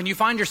blessed, and you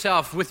find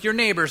yourself with your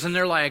neighbors, and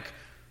they're like,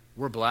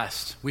 we're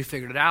blessed. We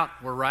figured it out.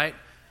 We're right.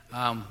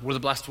 We're the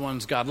blessed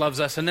ones. God loves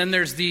us. And then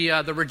there's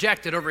the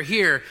rejected over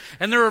here,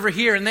 and they're over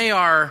here, and they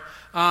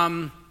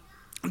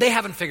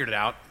haven't figured it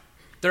out.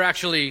 They're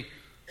actually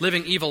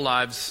living evil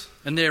lives,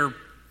 and they're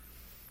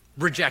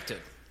rejected.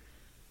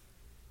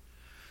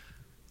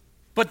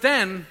 But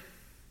then,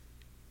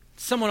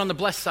 someone on the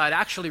blessed side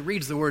actually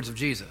reads the words of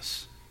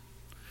Jesus.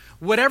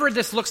 Whatever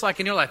this looks like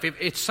in your life,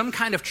 it's some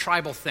kind of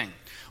tribal thing.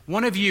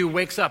 One of you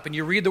wakes up and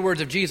you read the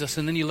words of Jesus,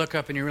 and then you look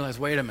up and you realize,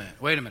 wait a minute.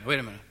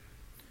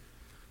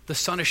 The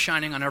sun is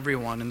shining on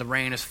everyone and the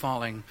rain is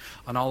falling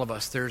on all of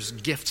us. There's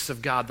gifts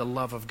of God, the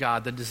love of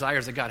God, the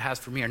desires that God has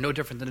for me are no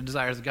different than the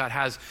desires that God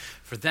has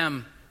for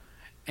them.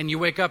 And you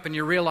wake up and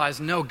you realize,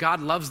 no,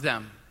 God loves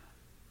them.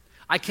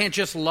 I can't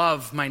just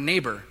love my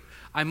neighbor.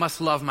 I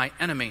must love my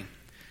enemy.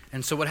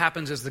 And so what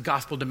happens is the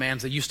gospel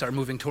demands that you start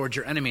moving towards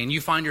your enemy, and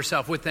you find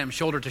yourself with them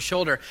shoulder to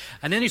shoulder.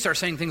 And then you start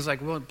saying things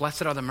like, well,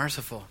 blessed are the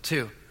merciful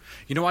too.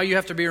 You know why you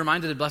have to be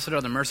reminded that blessed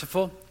are the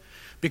merciful?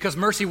 Because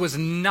mercy was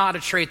not a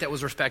trait that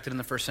was respected in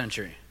the first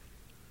century.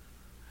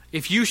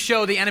 If you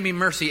show the enemy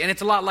mercy, and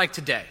it's a lot like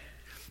today.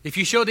 If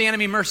you show the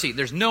enemy mercy,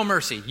 there's no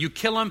mercy. You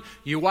kill them,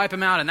 you wipe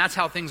them out, and that's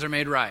how things are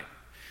made right.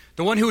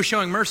 The one who is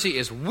showing mercy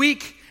is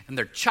weak, and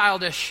they're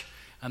childish,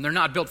 and they're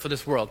not built for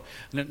this world.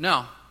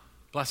 No,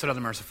 blessed are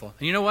the merciful.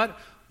 And you know what?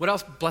 What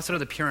else? Blessed are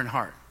the pure in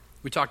heart.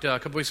 We talked a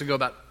couple weeks ago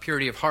about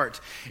purity of heart.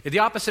 The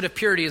opposite of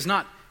purity is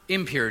not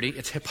impurity,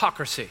 it's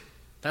hypocrisy.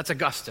 That's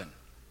Augustine.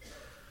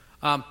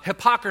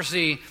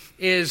 Hypocrisy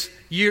is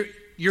you're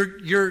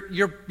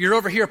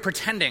over here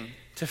pretending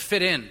to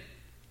fit in.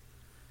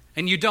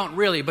 And you don't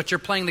really, but you're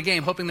playing the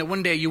game, hoping that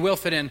one day you will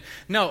fit in.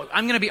 No,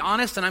 I'm going to be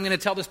honest, and I'm going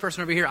to tell this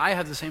person over here, I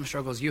have the same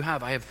struggles you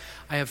have. I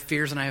have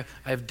fears, and I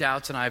have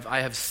doubts, and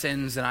I have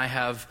sins, and I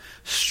have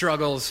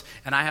struggles,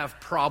 and I have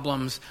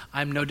problems.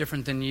 I'm no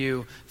different than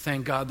you.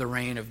 Thank God the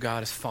rain of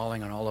God is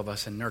falling on all of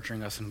us and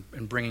nurturing us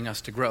and bringing us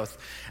to growth.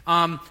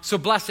 So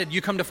blessed,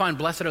 you come to find,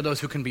 blessed are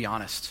those who can be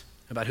honest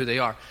about who they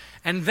are.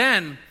 And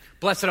then,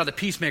 blessed are the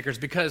peacemakers,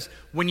 because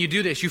when you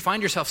do this, you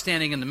find yourself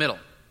standing in the middle.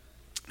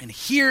 And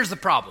here's the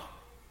problem.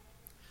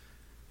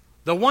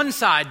 The one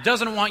side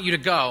doesn't want you to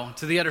go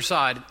to the other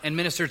side and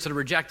minister to the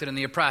rejected and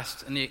the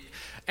oppressed. And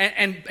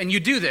you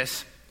do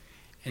this,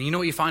 and you know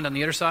what you find on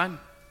the other side?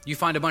 You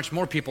find a bunch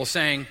more people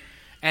saying,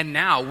 and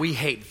now we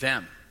hate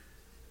them.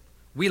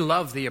 We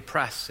love the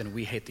oppressed and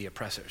we hate the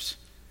oppressors.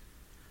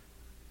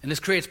 And this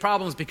creates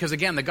problems because,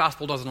 again, the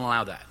gospel doesn't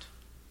allow that.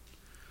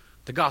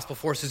 The gospel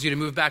forces you to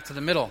move back to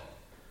the middle.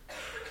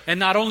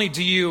 And not only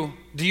do you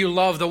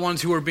love the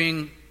ones who are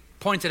being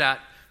pointed at,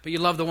 but you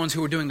love the ones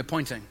who are doing the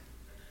pointing.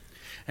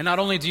 And not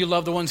only do you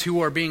love the ones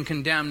who are being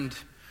condemned,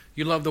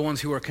 you love the ones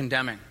who are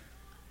condemning.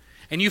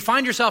 And you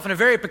find yourself in a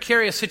very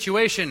precarious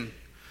situation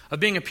of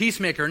being a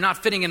peacemaker,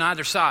 not fitting in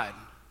either side.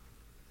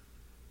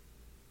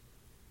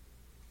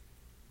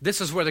 This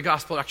is where the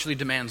gospel actually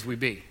demands we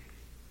be.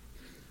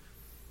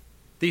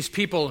 These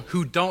people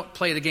who don't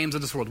play the games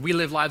of this world. We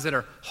live lives that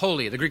are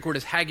holy. The Greek word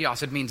is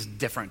hagios. It means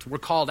different. We're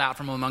called out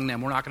from among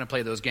them. We're not going to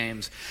play those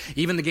games.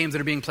 Even the games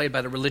that are being played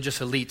by the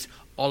religious elite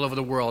all over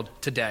the world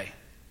today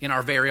in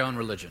our very own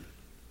religion.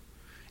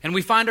 And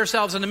we find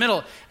ourselves in the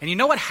middle. And you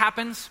know what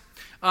happens?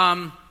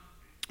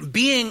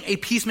 Being a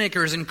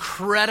peacemaker is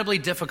incredibly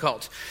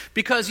difficult.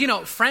 Because,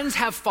 friends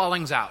have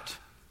fallings out.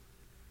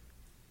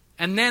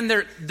 And then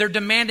they're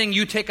demanding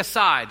you take a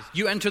side.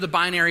 You enter the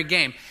binary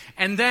game.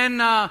 And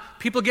then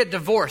people get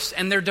divorced,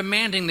 and they're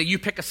demanding that you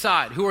pick a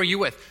side. Who are you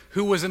with?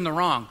 Who was in the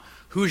wrong?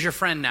 Who's your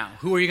friend now?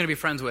 Who are you going to be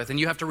friends with? And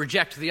you have to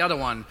reject the other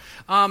one.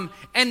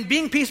 And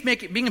being a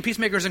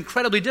peacemaker is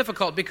incredibly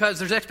difficult because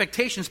there's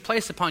expectations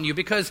placed upon you,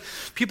 because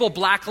people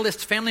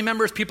blacklist family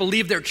members, people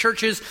leave their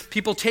churches,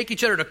 people take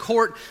each other to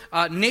court,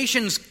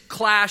 nations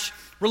clash,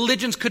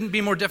 religions couldn't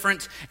be more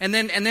different, and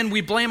then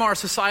we blame our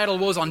societal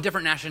woes on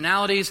different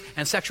nationalities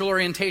and sexual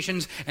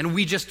orientations, and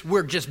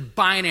we're just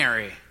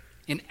binary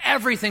in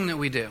everything that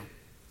we do.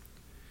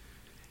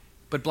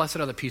 But blessed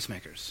are the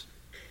peacemakers,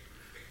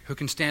 who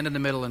can stand in the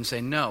middle and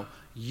say, no,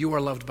 you are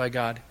loved by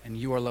God and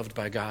you are loved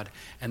by God.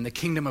 And the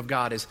kingdom of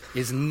God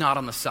is not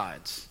on the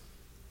sides.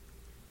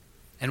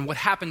 And what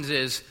happens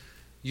is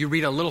you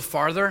read a little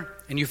farther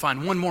and you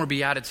find one more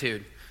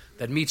beatitude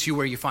that meets you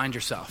where you find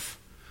yourself.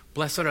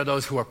 Blessed are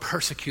those who are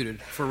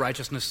persecuted for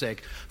righteousness'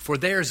 sake, for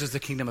theirs is the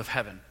kingdom of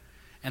heaven.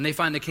 And they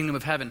find the kingdom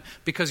of heaven.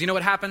 Because you know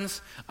what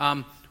happens?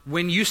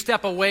 When you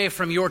step away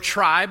from your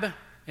tribe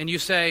and you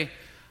say,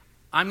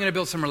 I'm going to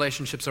build some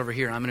relationships over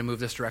here. I'm going to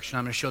move this direction.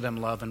 I'm going to show them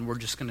love, and we're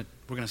going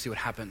to see what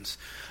happens.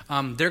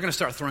 They're going to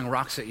start throwing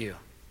rocks at you.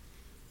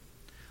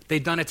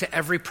 They've done it to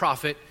every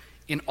prophet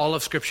in all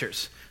of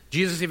Scriptures.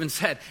 Jesus even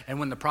said, and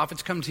when the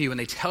prophets come to you and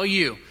they tell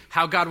you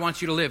how God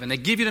wants you to live, and they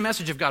give you the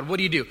message of God, what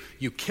do?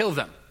 You kill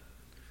them.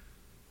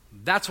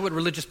 That's what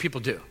religious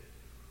people do.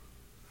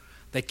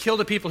 They kill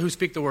the people who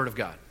speak the word of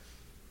God.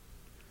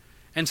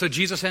 And so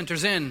Jesus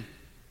enters in,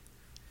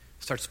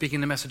 starts speaking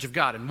the message of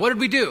God. And what did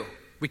we do?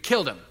 We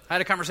killed him. I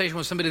had a conversation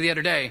with somebody the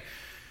other day,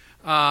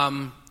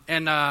 and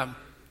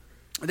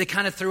they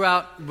kind of threw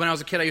out, when I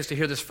was a kid, I used to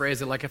hear this phrase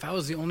that, like, if I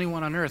was the only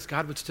one on earth,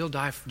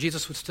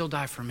 Jesus would still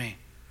die for me.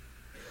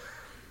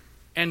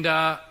 And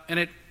I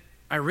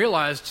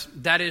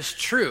realized that is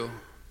true,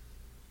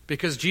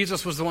 because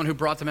Jesus was the one who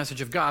brought the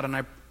message of God, and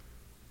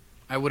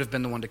I would have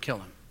been the one to kill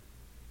him.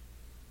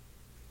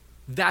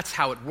 That's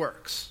how it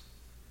works.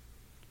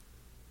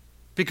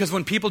 Because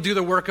when people do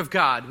the work of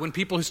God, when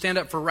people who stand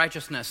up for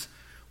righteousness,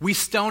 we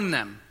stone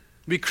them,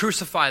 we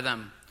crucify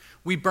them,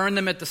 we burn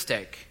them at the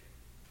stake.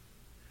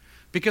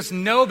 Because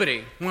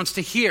nobody wants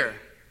to hear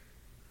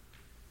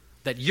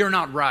that you're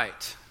not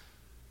right.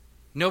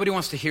 Nobody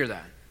wants to hear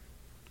that.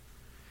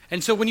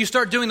 And so when you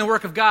start doing the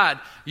work of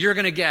God, you're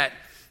going to get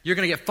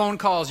phone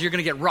calls, you're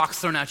going to get rocks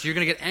thrown at you, you're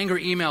going to get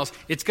angry emails,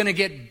 it's going to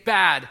get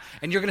bad,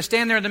 and you're going to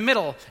stand there in the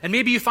middle, and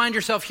maybe you find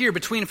yourself here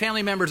between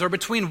family members or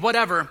between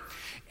whatever,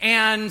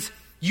 and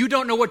you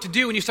don't know what to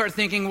do, and you start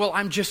thinking, well,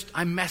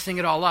 I'm messing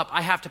it all up.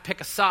 I have to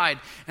pick a side,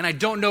 and I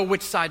don't know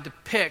which side to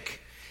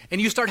pick.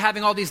 And you start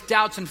having all these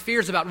doubts and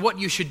fears about what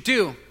you should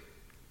do.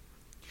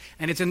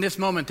 And it's in this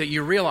moment that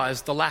you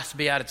realize the last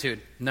beatitude.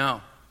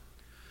 No.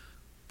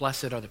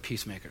 Blessed are the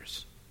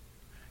peacemakers.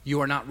 You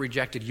are not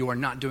rejected. You are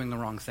not doing the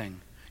wrong thing.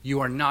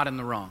 You are not in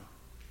the wrong.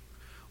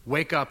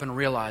 Wake up and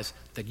realize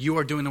that you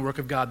are doing the work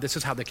of God. This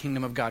is how the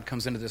kingdom of God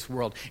comes into this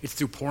world. It's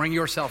through pouring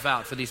yourself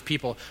out for these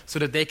people so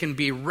that they can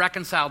be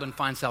reconciled and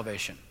find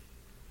salvation.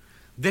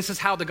 This is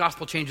how the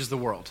gospel changes the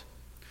world.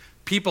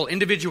 People,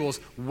 individuals,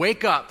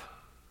 wake up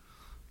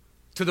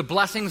to the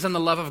blessings and the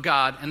love of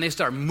God, and they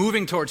start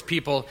moving towards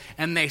people,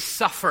 and they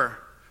suffer,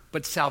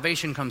 but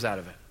salvation comes out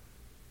of it.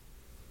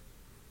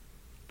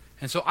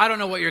 And so I don't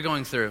know what you're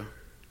going through.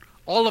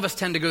 All of us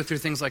tend to go through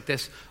things like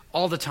this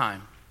all the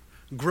time.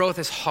 Growth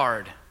is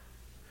hard.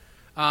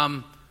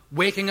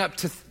 Waking up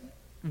to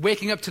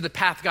the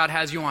path God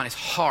has you on is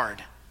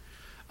hard.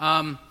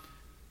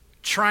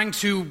 Trying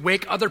to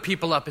wake other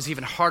people up is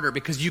even harder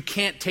because you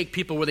can't take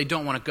people where they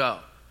don't want to go.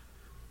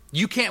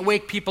 You can't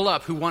wake people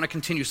up who want to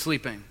continue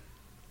sleeping.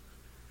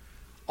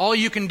 All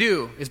you can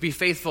do is be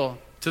faithful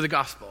to the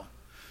gospel,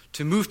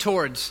 to move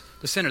towards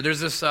the sinner.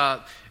 There's this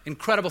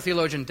incredible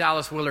theologian,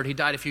 Dallas Willard. He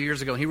died a few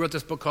years ago, and he wrote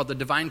this book called The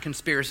Divine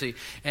Conspiracy.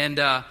 And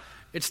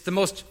it's the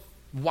most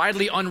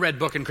widely unread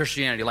book in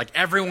Christianity. Like,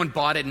 everyone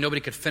bought it and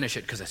nobody could finish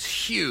it because it's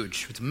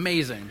huge. It's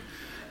amazing.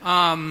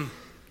 But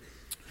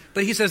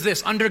he says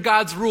this: under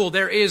God's rule,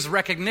 there is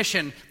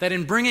recognition that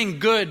in bringing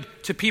good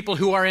to people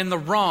who are in the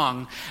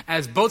wrong,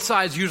 as both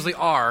sides usually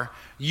are,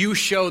 you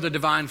show the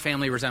divine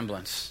family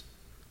resemblance.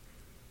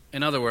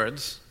 In other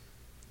words,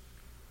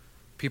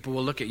 people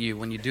will look at you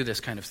when you do this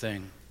kind of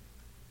thing,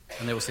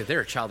 and they will say,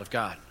 they're a child of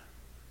God.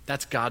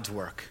 That's God's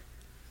work.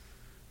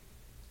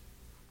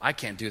 I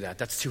can't do that.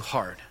 That's too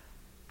hard.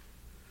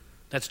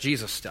 That's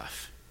Jesus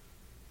stuff.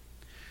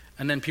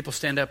 And then people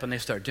stand up and they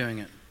start doing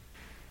it.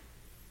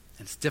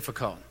 And it's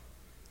difficult.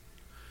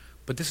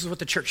 But this is what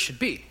the church should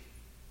be.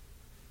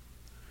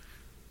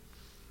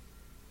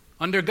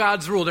 Under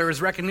God's rule, there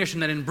is recognition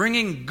that in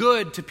bringing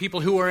good to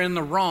people who are in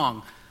the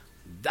wrong,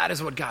 that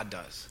is what God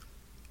does.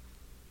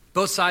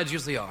 Both sides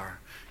usually are.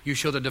 You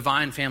show the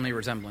divine family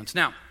resemblance.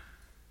 Now,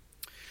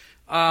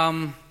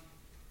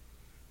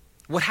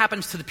 what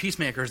happens to the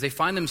peacemakers? They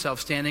find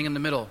themselves standing in the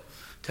middle,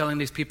 telling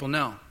these people,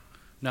 no,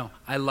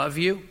 I love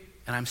you,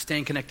 and I'm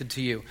staying connected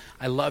to you.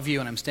 I love you,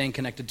 and I'm staying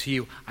connected to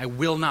you. I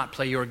will not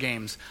play your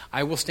games.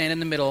 I will stand in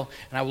the middle,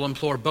 and I will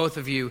implore both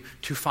of you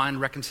to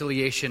find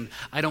reconciliation.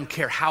 I don't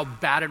care how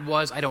bad it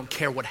was. I don't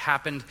care what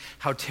happened,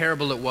 how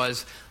terrible it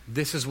was.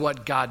 This is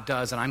what God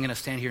does, and I'm going to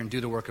stand here and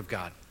do the work of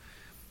God.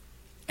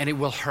 and it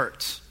will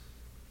hurt.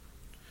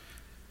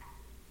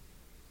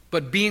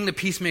 But being the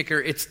peacemaker,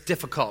 it's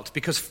difficult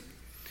because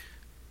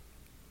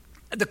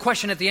the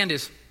question at the end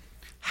is,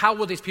 how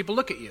will these people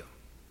look at you?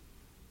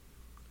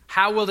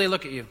 How will they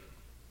look at you?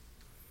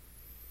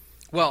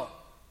 Well,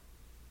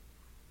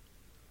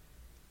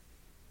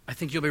 I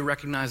think you'll be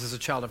recognized as a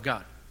child of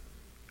God.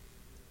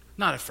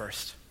 Not at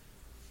first,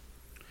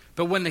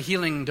 but when the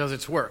healing does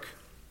its work.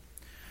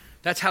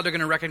 That's how they're going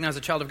to recognize a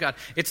child of God.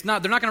 They're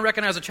not going to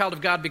recognize a child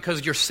of God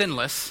because you're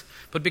sinless,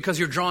 but because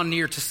you're drawn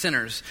near to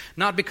sinners.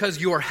 Not because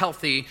you are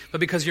healthy, but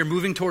because you're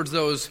moving towards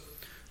those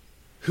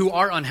who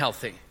are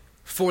unhealthy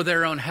for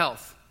their own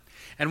health.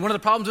 And one of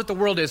the problems with the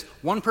world is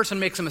one person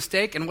makes a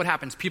mistake, and what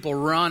happens? People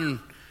run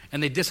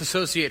and they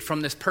disassociate from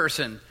this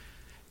person.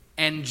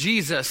 And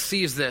Jesus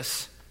sees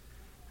this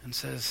and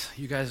says,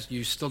 you guys,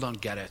 you still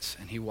don't get it.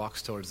 And he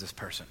walks towards this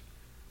person.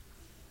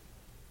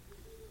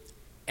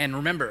 And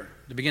remember,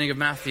 the beginning of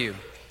Matthew,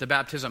 the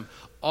baptism,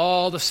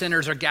 all the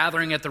sinners are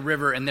gathering at the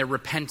river and they're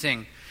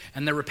repenting.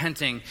 And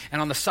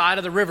on the side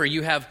of the river,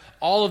 you have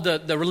all of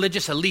the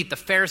religious elite, the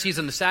Pharisees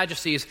and the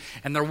Sadducees,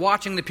 and they're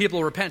watching the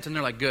people repent, and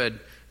they're like, good,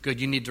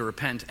 you need to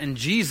repent. And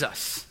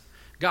Jesus,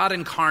 God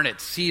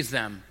incarnate, sees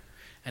them,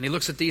 and he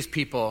looks at these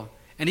people,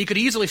 and he could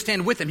easily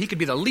stand with them. He could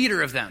be the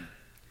leader of them.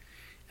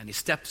 And he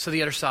steps to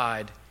the other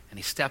side, and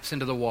he steps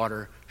into the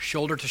water,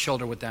 shoulder to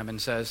shoulder with them,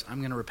 and says, I'm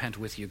going to repent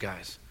with you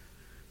guys.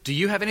 Do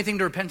you have anything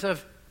to repent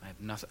of? I have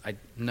nothing.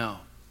 No.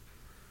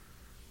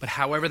 But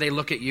however they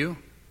look at you,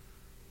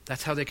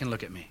 that's how they can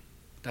look at me.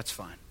 That's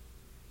fine.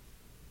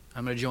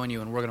 I'm going to join you,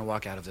 and we're going to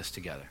walk out of this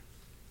together.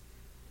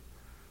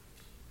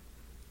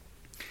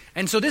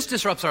 And so this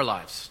disrupts our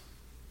lives.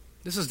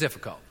 This is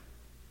difficult.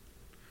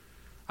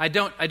 I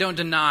don't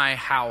deny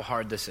how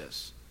hard this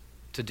is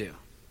to do.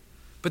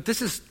 But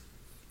this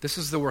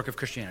is the work of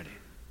Christianity.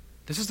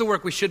 This is the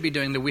work we should be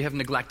doing that we have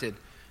neglected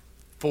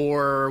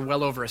for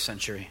well over a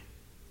century.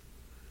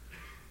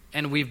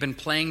 And we've been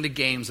playing the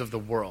games of the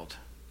world.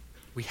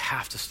 We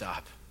have to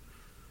stop.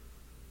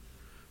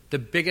 The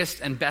biggest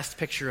and best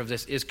picture of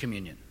this is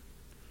communion.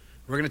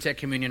 We're going to take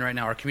communion right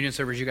now. Our communion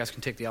servers, you guys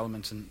can take the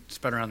elements and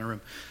spread around the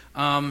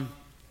room.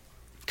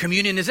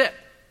 Communion is it.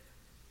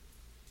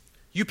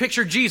 You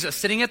picture Jesus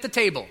sitting at the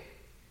table.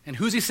 And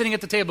who's he sitting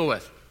at the table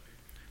with?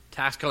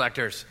 Tax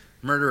collectors,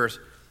 murderers,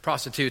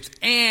 prostitutes,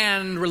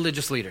 and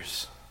religious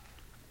leaders.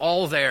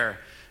 All there.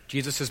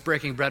 Jesus is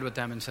breaking bread with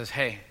them and says,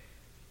 hey,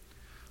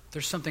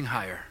 there's something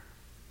higher.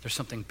 There's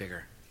something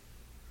bigger.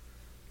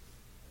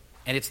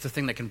 And it's the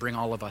thing that can bring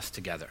all of us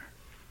together,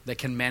 that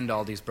can mend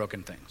all these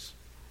broken things.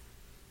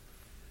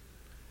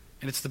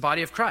 And it's the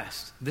body of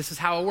Christ. This is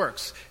how it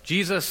works.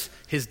 Jesus,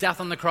 his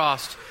death on the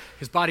cross,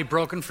 his body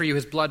broken for you,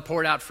 his blood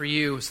poured out for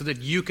you so that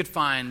you could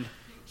find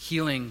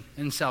healing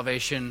and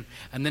salvation.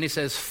 And then he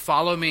says,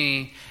 follow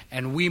me,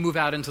 and we move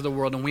out into the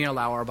world and we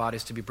allow our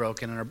bodies to be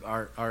broken and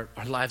our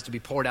lives to be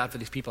poured out for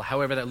these people,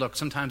 however that looks.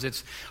 Sometimes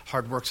it's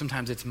hard work,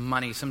 sometimes it's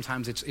money,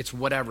 sometimes it's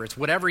whatever. It's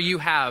whatever you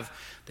have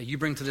that you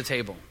bring to the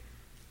table.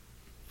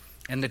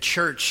 And the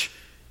church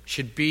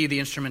should be the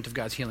instrument of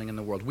God's healing in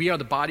the world. We are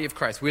the body of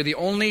Christ. We're the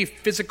only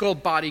physical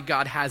body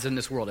God has in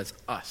this world. It's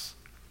us.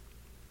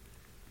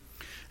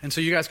 And so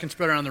you guys can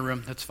spread around the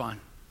room. That's fine.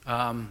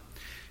 And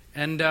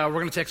we're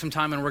going to take some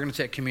time and we're going to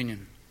take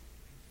communion.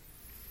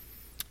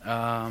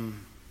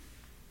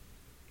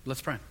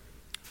 Let's pray.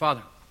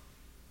 Father,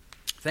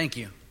 thank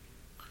you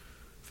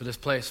for this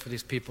place, for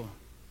these people.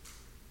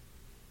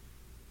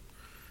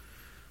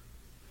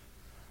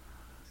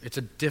 It's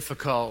a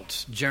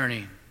difficult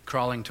journey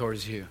crawling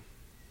towards you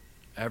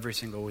every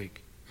single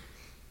week.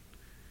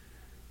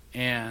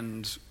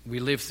 And we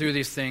live through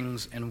these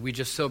things and we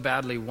just so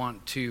badly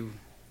want to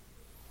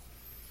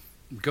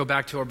go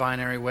back to our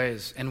binary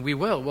ways. And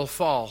we'll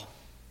fall.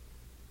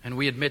 And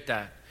we admit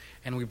that.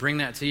 And we bring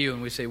that to you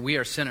and we say, we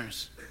are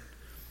sinners.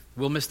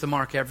 We'll miss the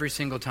mark every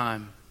single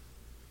time.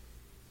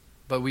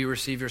 But we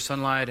receive your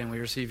sunlight and we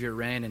receive your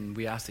rain and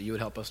we ask that you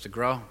would help us to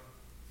grow.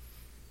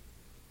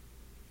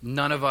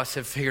 None of us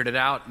have figured it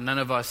out. None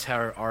of us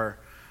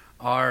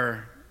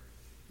are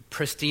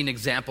pristine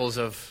examples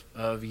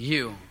of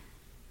you.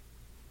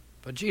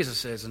 But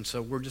Jesus is, and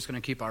so we're just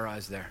going to keep our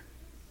eyes there.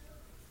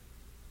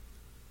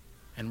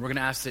 And we're going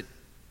to ask that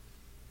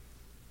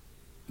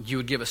you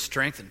would give us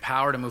strength and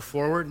power to move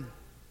forward.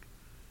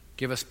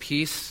 Give us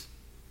peace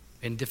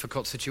in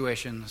difficult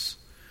situations.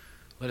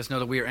 Let us know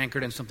that we are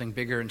anchored in something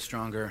bigger and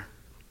stronger.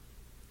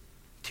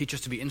 Teach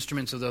us to be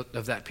instruments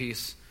of that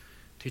peace.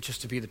 Teach us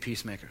to be the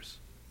peacemakers.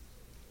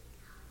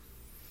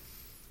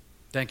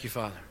 Thank you,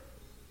 Father.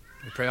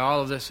 We pray all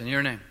of this in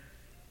your name.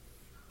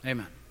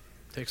 Amen.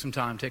 Take some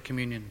time, take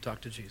communion, and talk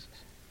to Jesus.